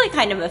actually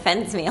kind of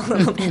offends me a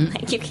little bit.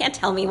 Like, you can't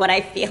tell me what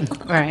I feel.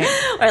 Right.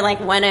 Or like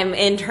when I'm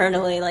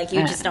internally, like,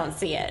 you just don't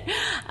see it.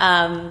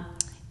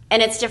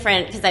 And it's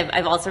different because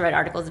I've also read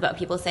articles about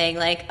people saying,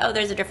 like, oh,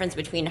 there's a difference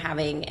between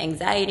having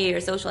anxiety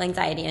or social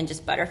anxiety and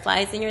just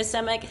butterflies in your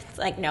stomach. It's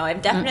like, no,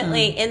 I've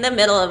definitely, in the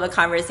middle of a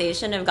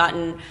conversation, have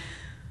gotten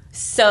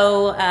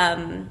so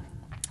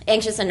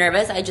anxious and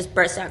nervous, I just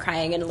burst out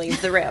crying and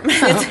leave the room.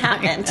 It's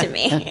happened to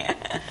me.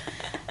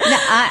 No,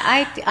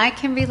 I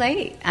can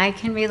relate. I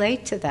can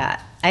relate to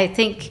that. I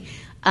think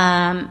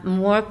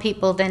more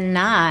people than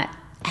not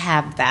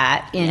have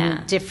that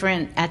at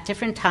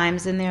different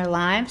times in their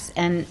lives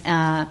and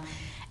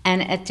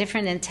at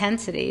different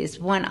intensities.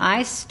 When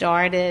I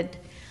started,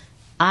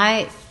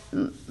 I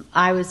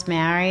was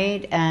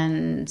married,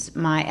 and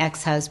my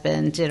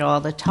ex-husband did all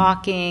the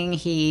talking.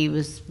 He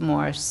was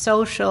more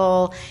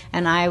social,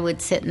 and I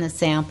would sit in the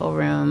sample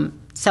room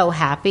so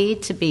happy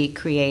to be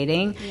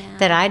creating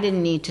that I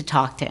didn't need to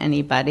talk to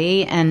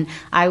anybody. And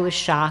I was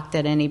shocked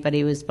that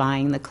anybody was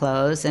buying the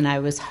clothes, and I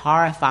was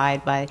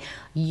horrified by,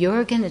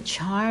 you're going to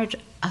charge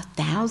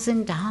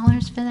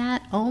 $1,000 for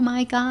that? Oh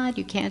my God,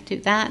 you can't do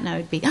that. And I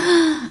would be,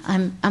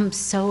 I'm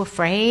so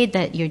afraid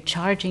that you're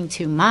charging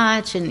too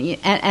much, and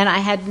I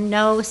had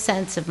no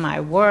sense of my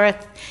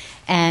worth,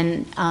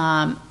 and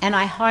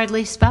I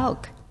hardly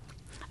spoke.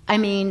 I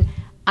mean,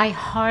 I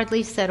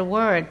hardly said a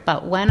word,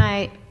 but when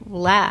I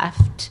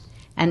left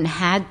and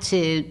had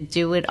to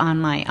do it on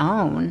my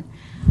own,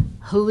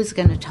 who was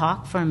going to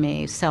talk for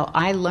me? So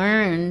I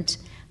learned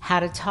how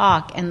to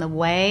talk, and the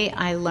way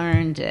I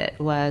learned it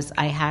was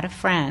I had a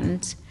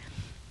friend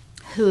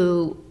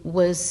who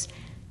was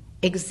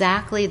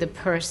exactly the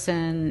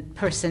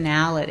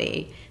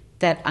personality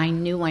that I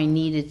knew I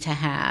needed to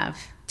have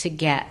to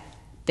get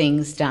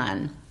things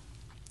done.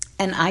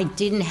 And I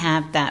didn't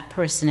have that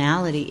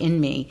personality in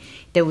me.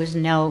 There was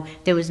no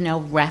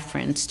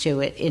reference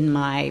to it in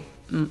my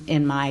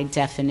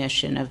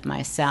definition of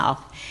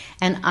myself.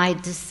 And I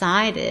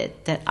decided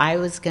that I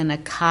was going to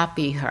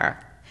copy her.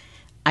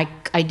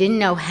 I didn't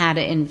know how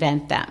to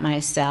invent that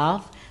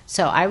myself,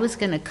 so I was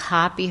going to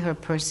copy her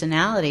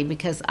personality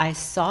because I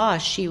saw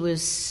she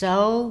was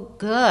so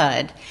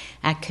good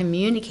at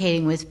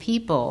communicating with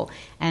people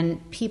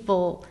and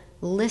people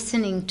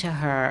listening to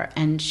her,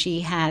 and she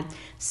had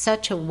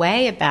such a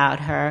way about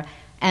her,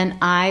 and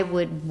I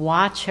would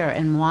watch her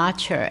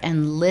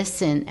and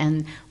listen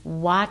and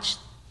watch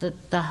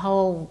the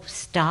whole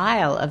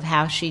style of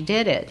how she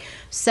did it.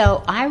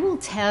 So I will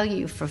tell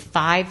you, for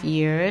 5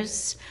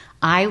 years,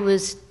 I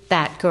was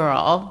that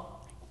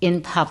girl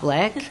in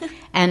public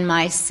and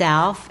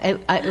myself.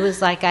 It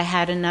was like I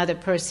had another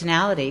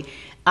personality.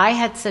 I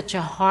had such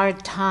a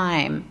hard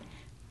time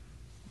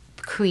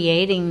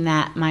creating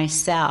that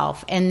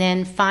myself. And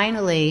then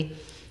finally,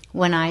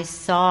 when I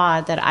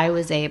saw that I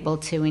was able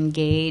to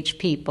engage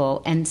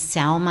people and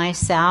sell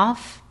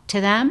myself to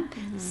them,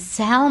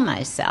 sell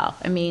myself.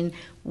 I mean,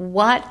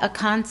 what a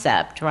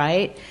concept,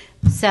 right?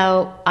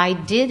 So I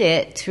did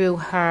it through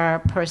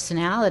her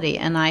personality,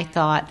 and I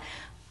thought,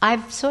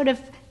 I've sort of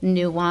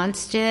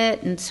nuanced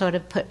it and sort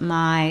of put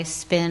my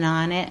spin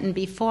on it, and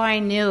before I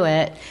knew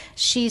it,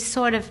 she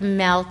sort of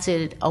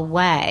melted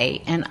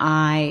away, and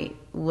I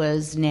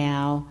was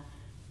now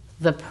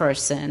the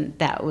person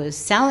that was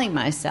selling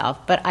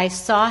myself. But I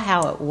saw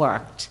how it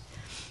worked,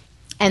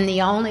 and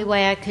the only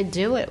way I could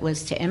do it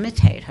was to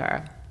imitate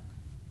her.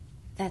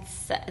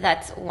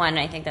 That's one.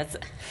 I think that's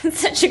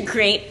such a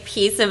great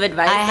piece of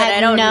advice that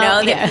I don't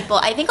know that people.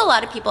 I think a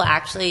lot of people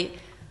actually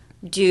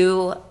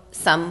do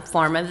some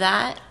form of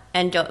that,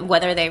 and don't,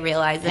 whether they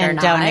realize it or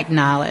not, don't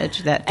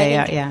acknowledge that they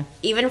are. Yeah.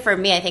 Even for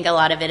me, I think a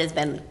lot of it has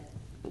been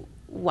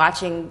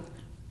watching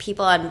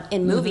people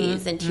in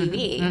movies and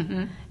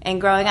TV and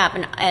growing up.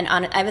 And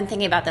I've been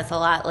thinking about this a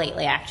lot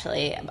lately.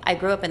 Actually, I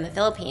grew up in the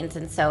Philippines,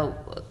 and so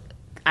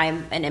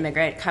I'm an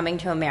immigrant coming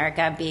to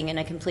America, being in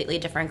a completely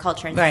different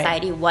culture and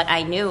society. What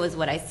I knew was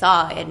what I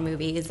saw in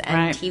movies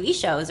and TV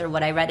shows, or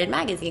what I read in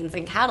magazines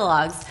and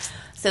catalogs.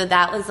 So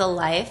that was the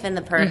life and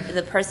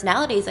the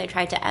personalities I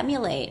tried to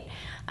emulate.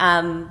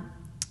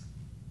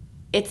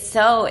 It's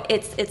so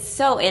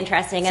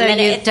interesting. So, and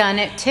then you've done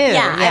it too.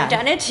 Yeah, I've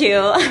done it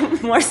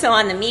too, more so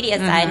on the media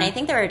side. And I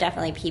think there are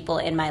definitely people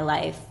in my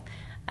life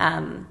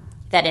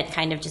that it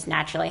kind of just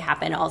naturally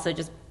happened. Also,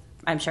 just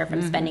I'm sure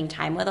from spending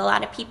time with a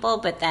lot of people,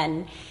 but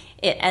then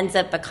it ends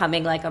up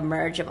becoming like a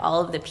merge of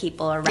all of the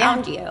people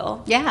around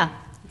you. Yeah.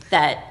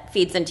 That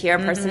feeds into your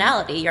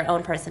personality, your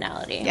own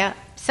personality. Yeah.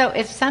 So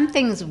if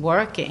something's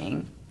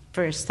working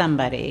for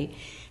somebody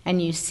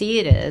and you see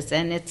it is,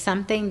 and it's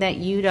something that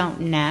you don't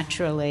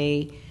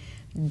naturally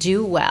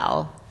do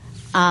well,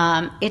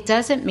 it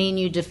doesn't mean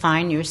you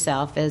define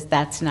yourself as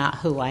that's not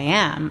who I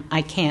am.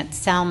 I can't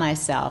sell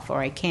myself, or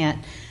I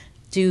can't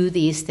do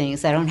these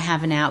things. I don't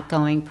have an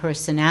outgoing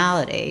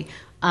personality.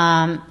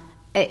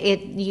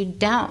 You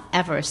don't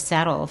ever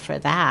settle for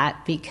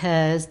that,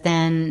 because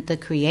then the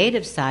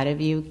creative side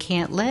of you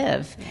can't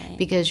live,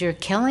 because you're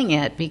killing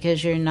it,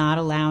 because you're not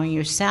allowing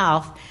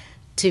yourself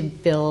to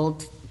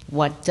build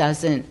what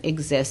doesn't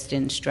exist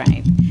in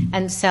strength.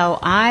 And so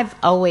I've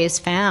always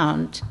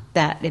found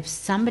that if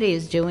somebody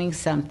is doing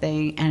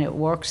something and it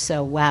works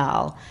so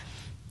well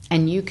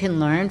and you can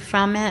learn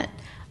from it,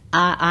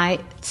 I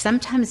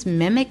sometimes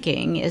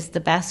mimicking is the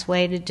best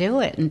way to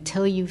do it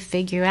until you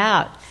figure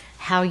out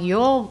how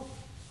you'll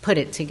put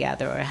it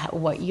together or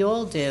what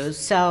you'll do.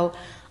 So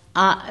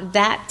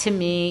that to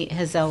me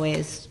has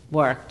always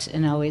worked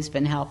and always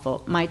been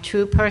helpful. My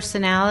true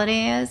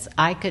personality is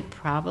I could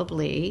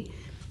probably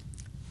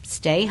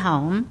stay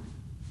home,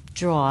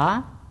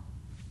 draw,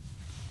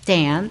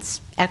 dance,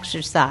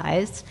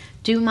 exercise,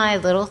 do my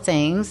little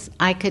things.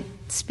 I could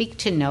speak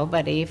to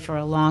nobody for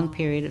a long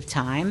period of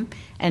time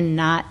and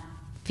not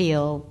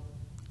feel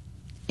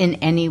in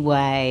any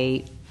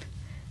way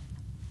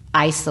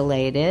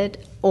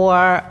isolated,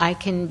 or I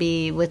can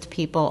be with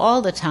people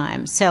all the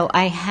time. So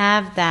I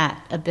have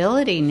that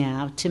ability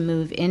now to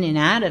move in and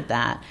out of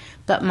that.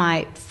 But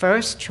my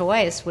first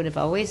choice would have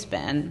always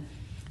been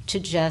to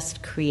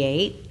just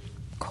create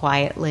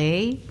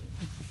quietly,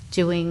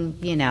 doing,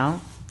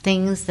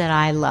 things that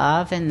I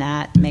love and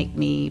that make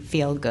me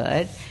feel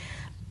good.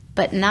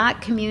 But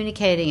not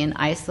communicating and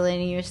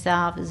isolating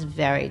yourself is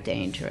very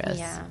dangerous.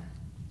 Yeah,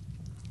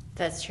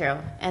 that's true.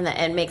 And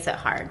it makes it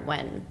hard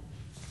when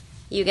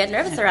you get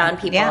nervous around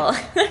people,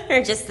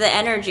 or just the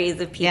energies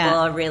of people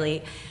are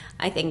really,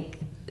 I think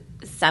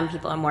some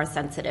people are more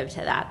sensitive to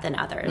that than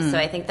others. So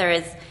I think there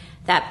is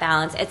that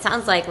balance. It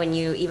sounds like when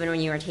you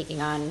were taking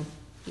on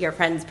your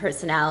friend's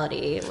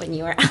personality, when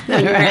you were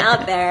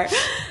out there,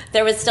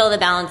 there was still the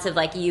balance of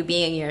like you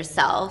being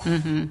yourself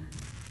when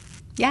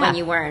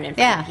you weren't in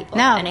front of people.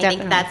 No, and I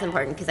think that's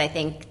important, because I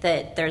think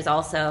that there's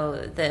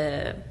also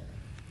the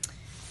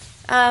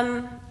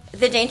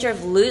danger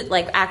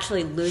of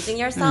actually losing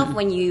yourself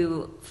when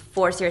you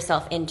force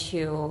yourself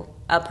into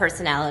a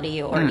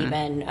personality or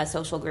even a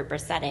social group or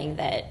setting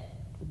that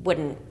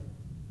wouldn't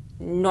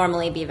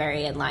normally be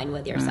very in line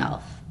with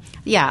yourself.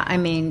 Yeah, I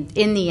mean,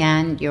 in the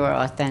end, your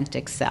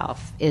authentic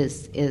self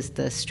is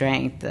the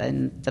strength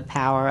and the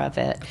power of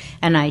it.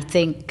 And I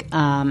think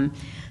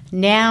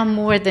now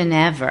more than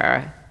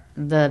ever,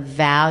 the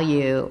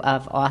value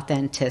of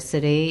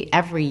authenticity,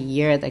 every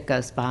year that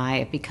goes by,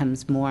 it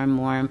becomes more and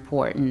more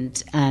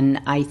important.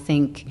 And I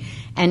think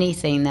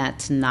anything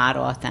that's not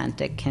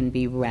authentic can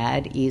be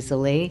read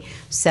easily.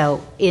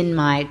 So in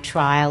my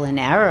trial and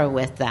error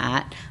with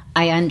that,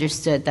 I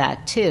understood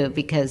that too,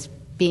 because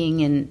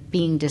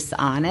being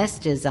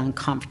dishonest is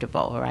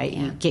uncomfortable, right?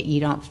 Yeah. You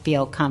don't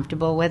feel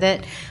comfortable with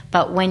it.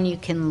 But when you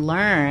can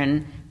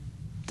learn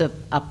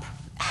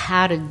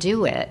how to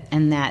do it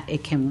and that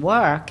it can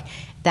work,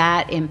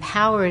 that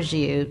empowers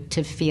you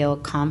to feel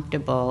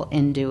comfortable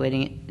in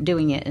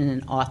doing it in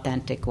an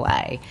authentic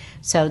way.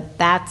 So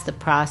that's the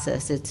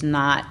process. It's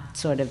not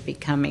sort of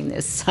becoming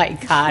this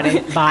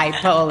psychotic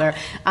bipolar,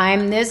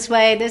 I'm this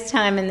way this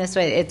time and this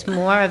way. It's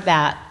more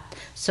about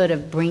sort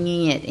of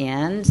bringing it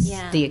in,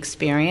 the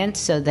experience,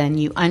 so then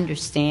you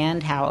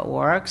understand how it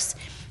works,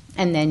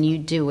 and then you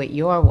do it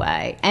your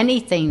way.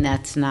 Anything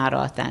that's not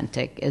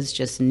authentic is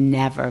just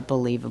never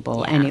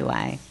believable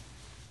anyway.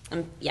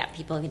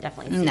 People can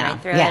definitely see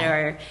right through it,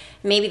 or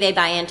maybe they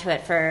buy into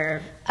it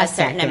for a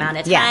certain amount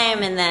of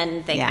time, and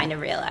then they kind of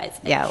realize,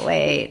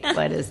 wait,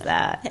 what is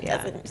that? It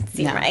doesn't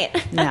seem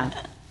right. No.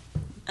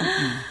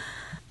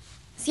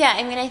 So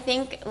I mean, I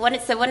think one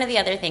of the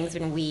other things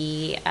when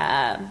we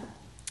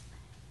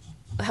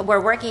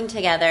we're working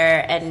together,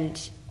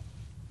 and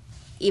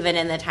even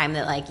in the time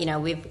that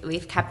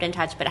we've kept in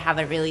touch but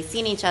haven't really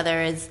seen each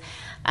other, is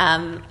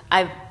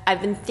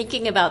I've been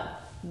thinking about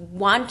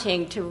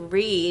wanting to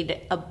read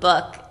a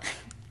book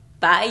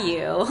by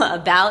you,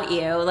 about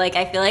you.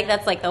 I feel like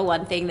that's the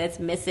one thing that's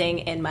missing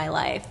in my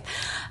life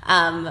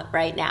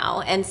right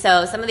now. And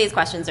so some of these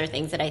questions are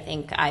things that I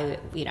think I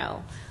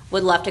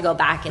would love to go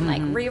back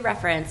and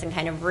re-reference and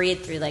kind of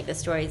read through the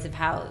stories of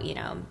how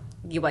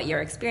what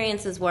your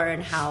experiences were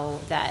and how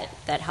that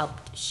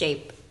helped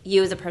shape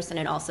you as a person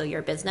and also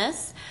your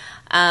business.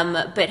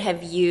 But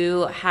have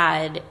you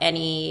had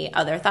any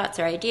other thoughts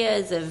or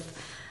ideas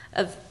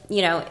of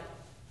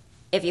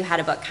if you had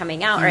a book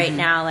coming out right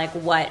now,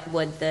 what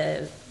would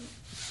the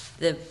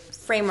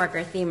framework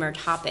or theme or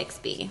topics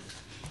be?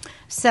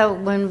 So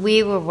when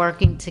we were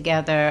working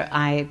together,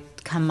 I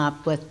come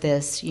up with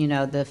this,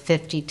 the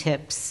 50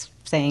 tips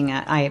thing.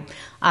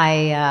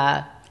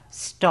 I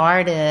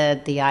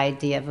started the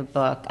idea of a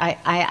book. I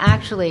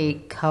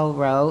actually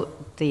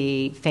co-wrote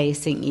the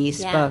Facing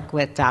East book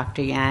with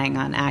Dr. Yang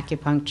on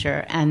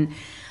acupuncture,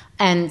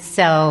 and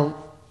so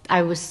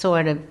I was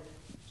sort of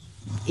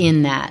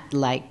in that,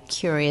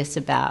 curious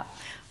about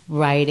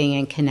writing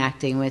and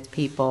connecting with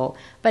people.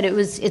 But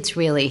it's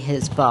really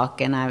his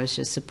book, and I was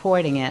just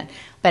supporting it.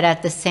 But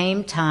at the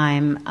same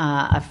time,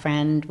 a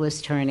friend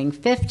was turning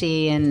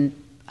 50, and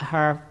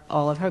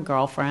all of her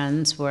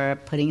girlfriends were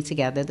putting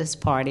together this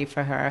party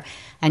for her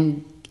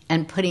and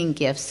putting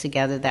gifts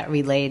together that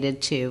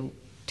related to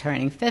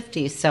turning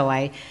 50. So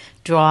I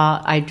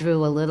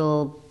drew a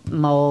little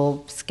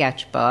mold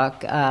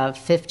sketchbook of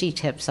 50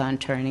 tips on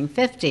turning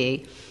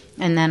 50.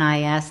 And then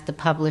I asked the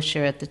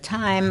publisher at the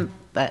time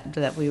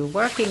that we were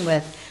working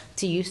with,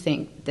 do you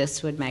think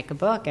this would make a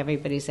book?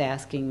 Everybody's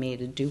asking me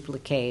to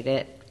duplicate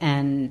it.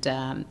 And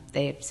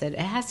they said, it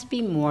has to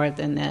be more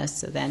than this.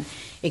 So then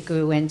it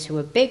grew into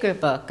a bigger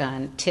book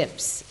on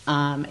tips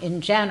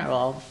in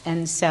general.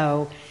 And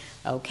so,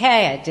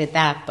 okay, I did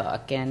that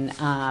book. And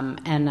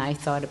I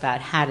thought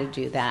about how to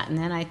do that. And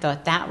then I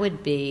thought that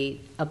would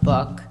be a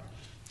book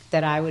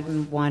that I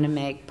would want to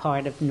make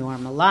part of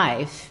normal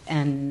life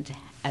and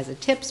as a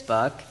tips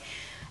book.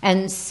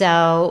 And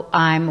so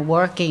I'm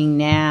working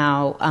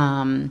now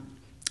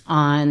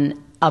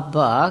on a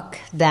book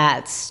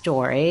that's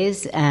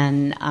stories,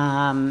 and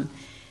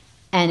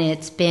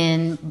it's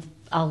been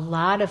a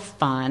lot of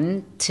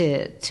fun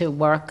to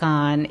work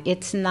on.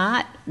 It's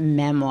not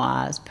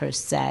memoirs per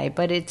se,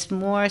 but it's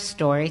more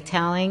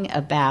storytelling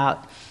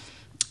about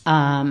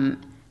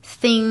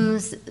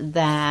things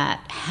that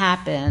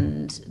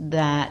happened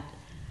that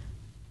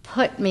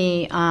put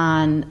me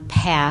on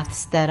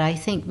paths that I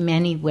think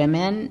many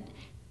women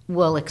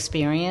will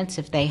experience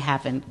if they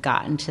haven't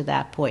gotten to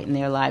that point in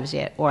their lives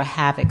yet or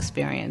have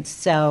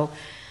experienced. So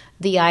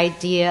the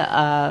idea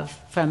of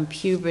from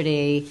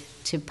puberty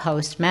to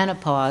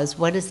post-menopause,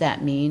 what does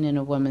that mean in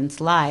a woman's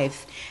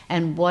life?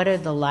 And what are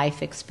the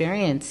life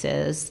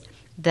experiences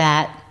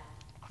that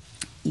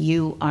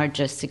you are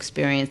just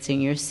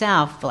experiencing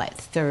yourself, like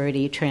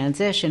 30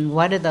 transition?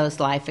 What are those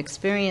life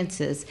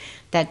experiences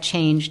that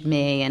changed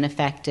me and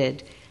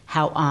affected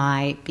how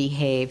I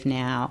behave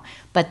now?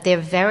 But they're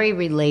very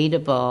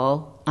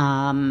relatable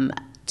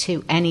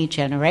to any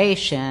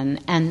generation.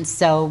 And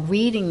so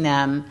reading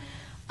them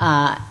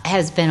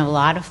has been a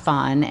lot of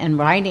fun, and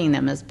writing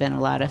them has been a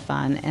lot of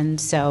fun.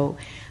 And so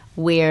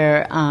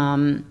we're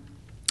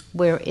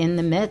in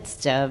the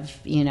midst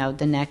of,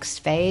 the next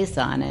phase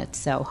on it.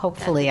 So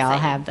hopefully I'll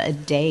have a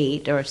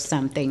date or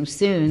something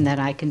soon that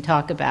I can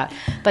talk about.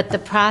 But the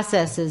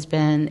process has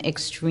been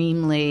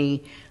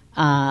extremely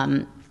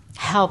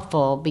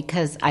helpful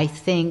because I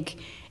think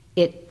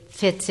it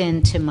fits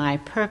into my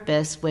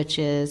purpose, which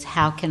is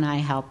how can I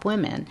help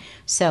women?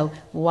 So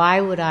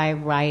why would I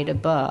write a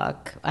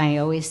book? I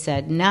always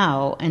said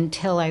no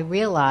until I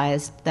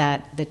realized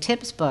that the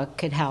tips book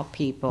could help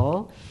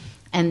people.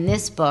 And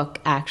this book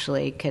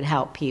actually could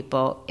help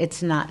people.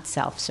 It's not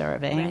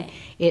self-serving. Right.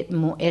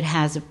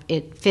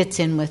 It fits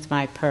in with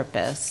my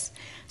purpose.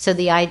 So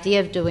the idea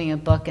of doing a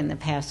book in the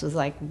past was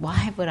like,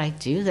 why would I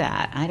do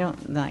that? I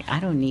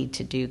don't need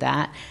to do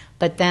that.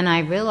 But then I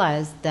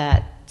realized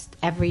that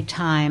every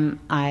time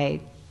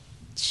I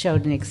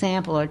showed an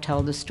example or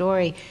told a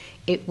story,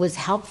 it was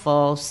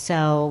helpful.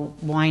 So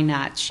why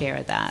not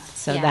share that?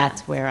 So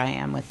that's where I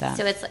am with that.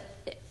 So it's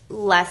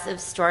less of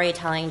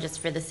storytelling just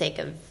for the sake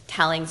of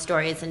telling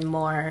stories and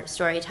more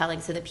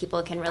storytelling so that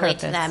people can relate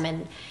to them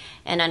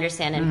and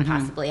understand and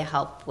possibly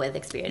help with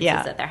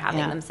experiences that they're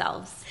having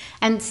themselves.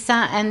 And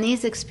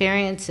these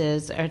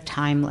experiences are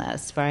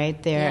timeless,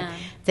 right?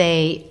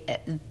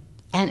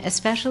 And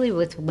especially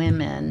with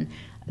women,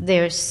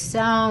 there's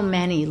so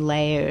many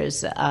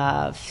layers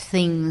of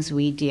things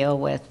we deal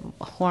with,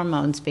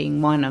 hormones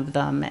being one of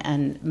them,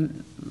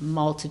 and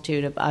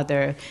multitude of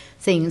other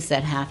things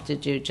that have to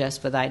do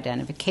just with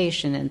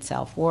identification and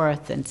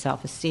self-worth and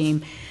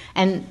self-esteem.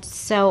 And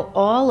so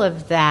all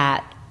of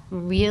that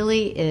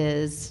really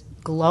is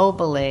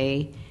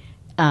globally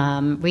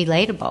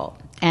relatable.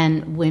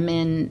 And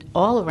women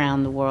all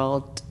around the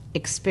world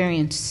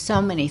experience so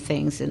many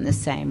things in the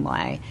same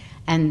way.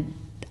 And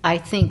I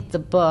think the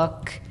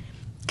book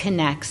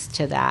connects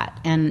to that,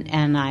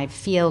 and I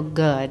feel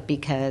good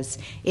because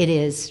it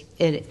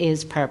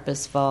is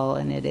purposeful,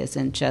 and it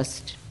isn't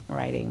just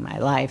writing my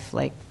life.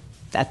 Like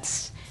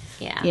that's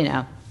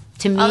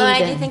to me. Although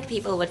I do think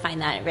people would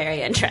find that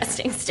very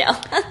interesting still.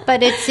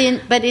 but it's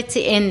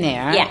in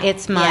there. Yeah.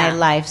 It's my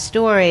life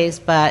stories,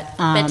 but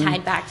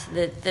tied back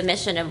to the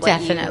mission of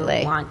what you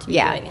want to be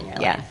doing in your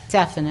life. Yeah,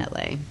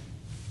 definitely.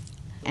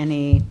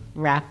 Any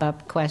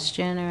wrap-up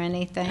question or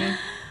anything?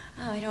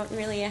 Oh, I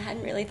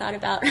hadn't really thought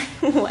about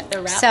what the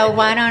wrap. So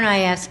why don't I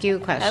ask you a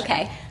question?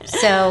 Okay.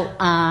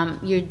 So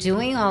you're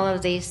doing all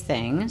of these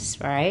things,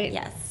 right?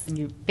 Yes.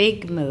 Your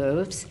big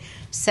moves.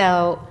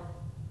 So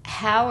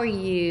how are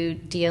you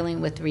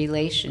dealing with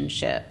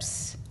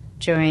relationships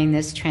during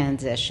this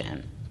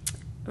transition?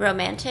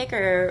 Romantic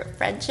or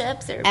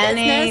friendships or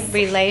any business?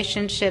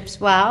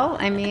 Relationships? Well,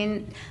 I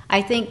mean,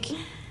 I think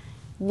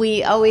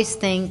we always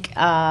think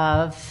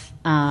of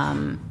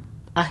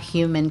a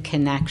human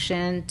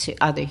connection to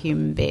other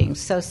human beings.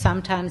 So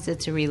sometimes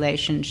it's a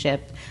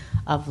relationship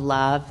of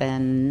love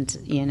and,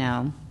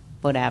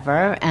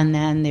 whatever. And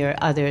then there are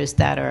others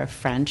that are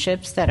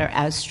friendships that are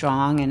as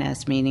strong and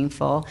as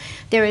meaningful.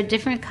 There are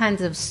different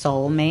kinds of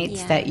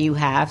soulmates that you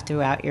have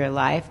throughout your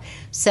life.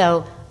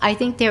 So I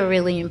think they're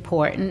really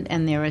important,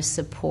 and they're a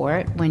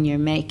support when you're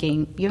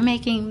making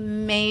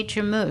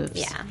major moves.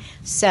 Yeah.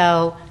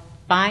 So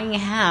buying a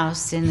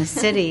house in a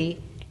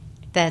city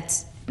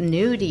that's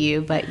new to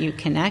you but you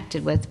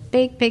connected with,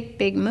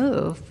 big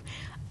move.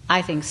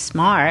 I think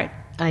smart.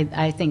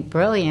 I think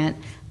brilliant,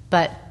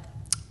 but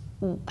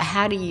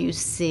how do you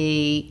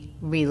see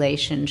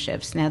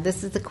relationships? Now,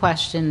 this is the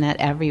question that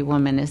every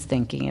woman is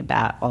thinking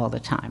about all the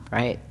time,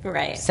 right?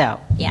 Right. So,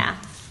 yeah.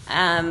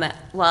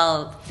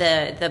 Well,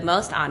 the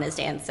most honest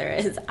answer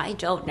is I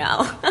don't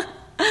know.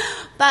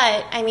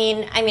 But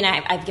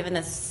I've given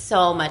this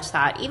so much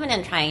thought, even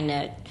in trying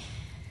to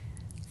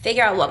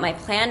figure out what my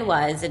plan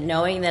was, and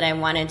knowing that I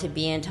wanted to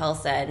be in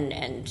Tulsa,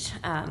 and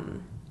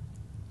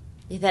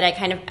that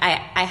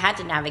I had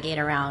to navigate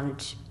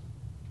around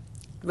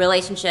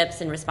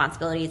relationships and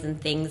responsibilities and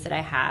things that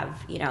I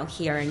have,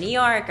 here in New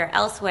York or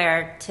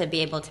elsewhere, to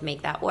be able to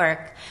make that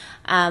work.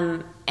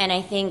 And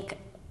I think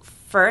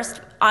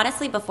first,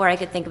 honestly, before I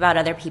could think about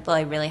other people,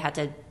 I really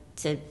had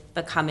to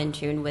become in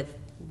tune with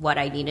what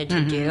I needed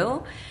to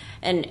do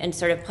and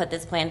sort of put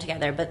this plan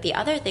together. But the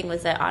other thing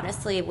was that,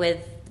 honestly,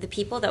 with the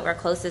people that were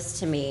closest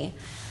to me,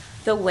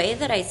 the way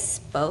that I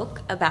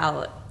spoke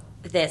about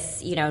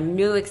this,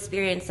 new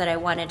experience that I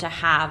wanted to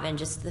have, and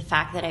just the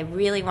fact that I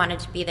really wanted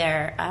to be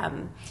there,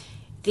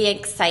 the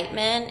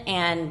excitement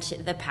and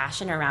the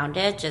passion around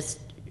it just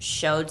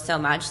showed so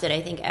much that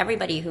I think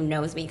everybody who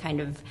knows me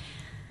kind of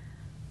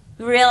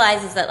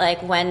realizes that,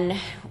 like,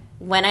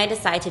 when I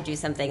decide to do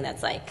something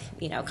that's like,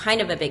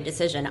 kind of a big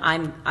decision,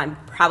 I'm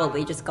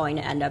probably just going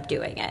to end up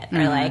doing it,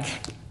 or like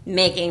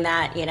making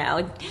that,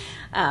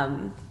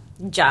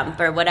 jump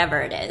or whatever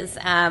it is.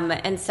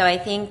 And so I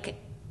think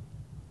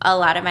a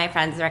lot of my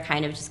friends were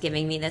kind of just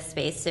giving me this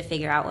space to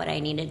figure out what I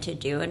needed to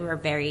do, and were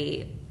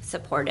very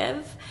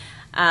supportive.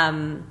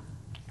 And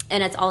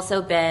it's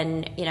also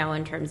been,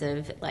 in terms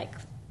of like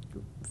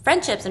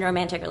friendships and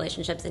romantic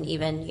relationships, and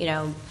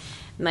even,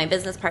 my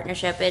business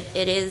partnership,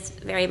 it is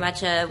very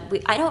much I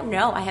don't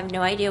know. I have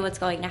no idea what's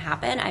going to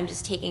happen. I'm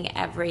just taking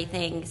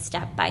everything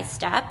step by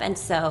step. And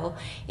so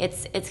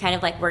it's kind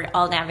of like we're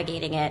all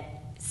navigating it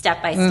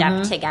step by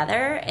step together,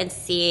 and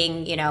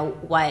seeing,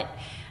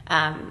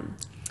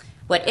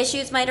 what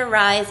issues might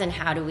arise and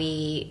how do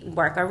we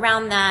work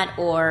around that,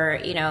 or,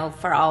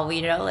 for all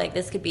we know, like,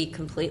 this could be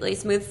completely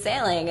smooth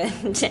sailing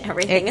and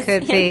everything is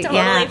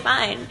totally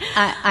fine.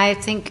 I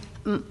think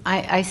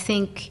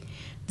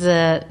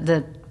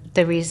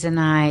the reason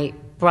I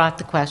brought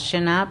the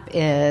question up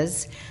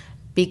is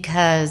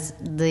because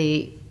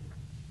the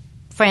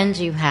friends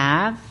you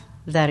have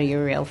that are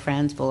your real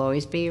friends will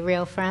always be your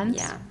real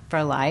friends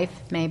for life,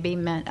 maybe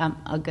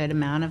a good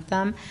amount of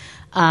them.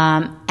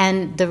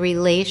 And the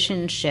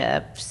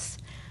relationships,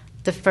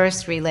 the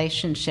first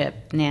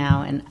relationship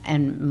now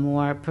and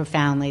more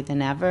profoundly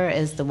than ever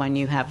is the one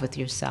you have with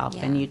yourself.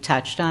 And you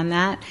touched on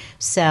that.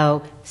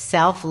 So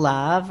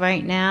self-love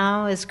right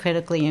now is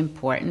critically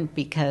important,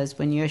 because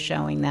when you're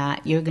showing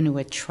that, you're going to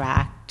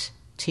attract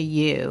to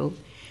you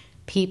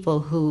people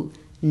who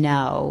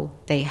know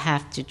they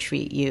have to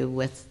treat you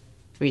with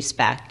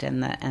respect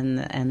and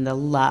the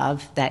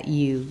love that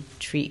you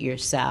treat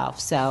yourself.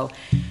 So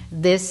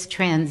this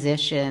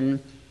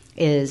transition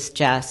is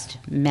just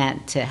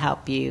meant to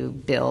help you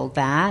build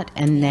that,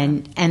 and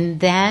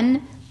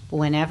then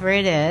whenever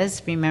it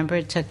is, remember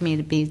it took me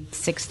to be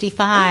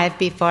 65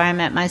 before I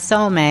met my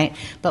soulmate,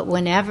 but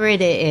whenever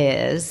it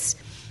is,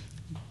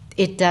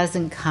 it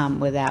doesn't come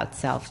without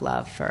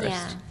self-love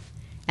first.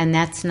 And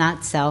that's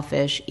not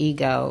selfish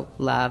ego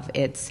love,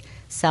 it's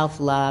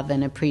self-love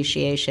and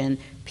appreciation.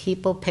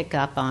 People pick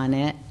up on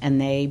it, and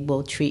they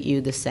will treat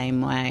you the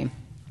same way.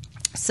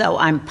 So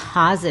I'm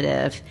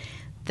positive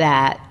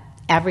that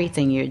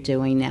everything you're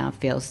doing now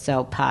feels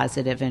so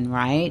positive and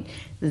right,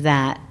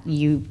 that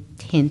you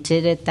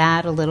hinted at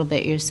that a little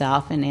bit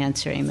yourself in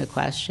answering the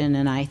question.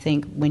 And I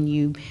think when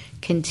you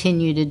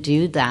continue to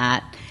do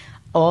that,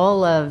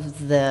 all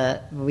of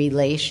the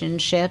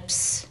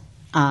relationships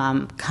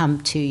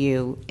come to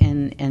you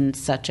in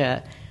such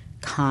a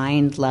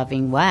kind,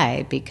 loving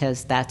way,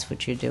 because that's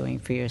what you're doing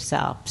for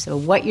yourself. So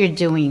what you're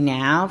doing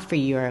now for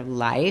your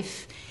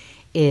life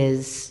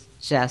is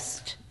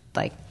just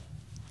like,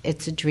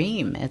 it's a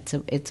dream.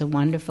 It's a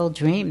wonderful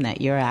dream that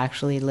you're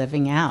actually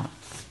living out.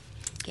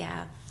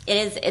 Yeah, it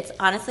is. It's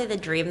honestly the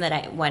dream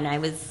that when I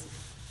was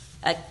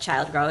a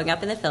child growing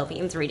up in the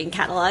Philippines, reading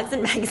catalogs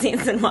and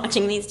magazines and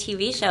watching these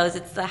TV shows,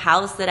 it's the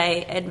house that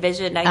I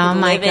envisioned I could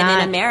live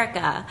in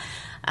America.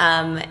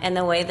 And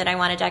the way that I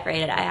want to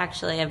decorate it, I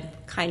actually am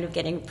kind of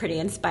getting pretty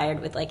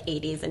inspired with like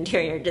 80s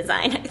interior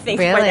design, I think,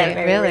 for that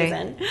very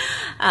reason.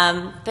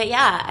 But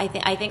yeah,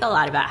 I think a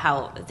lot about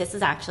how this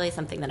is actually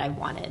something that I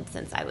wanted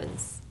since I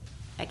was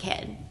a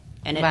kid.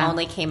 And it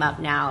only came up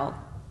now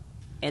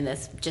in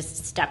this,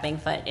 just stepping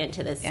foot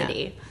into this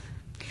city.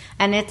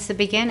 And it's the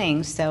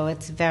beginning, so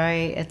it's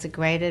a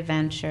great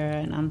adventure,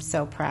 and I'm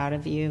so proud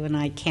of you, and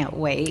I can't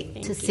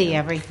wait to see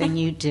everything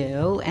you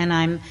do. And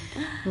I'm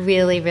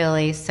really,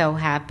 really so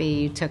happy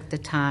you took the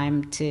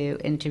time to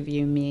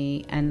interview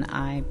me, and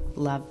I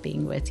love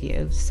being with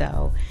you.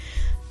 So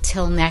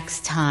till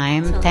next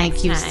time,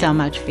 thank you so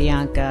much,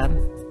 Bianca.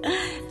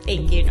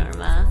 Thank you,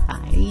 Norma.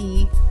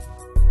 Bye.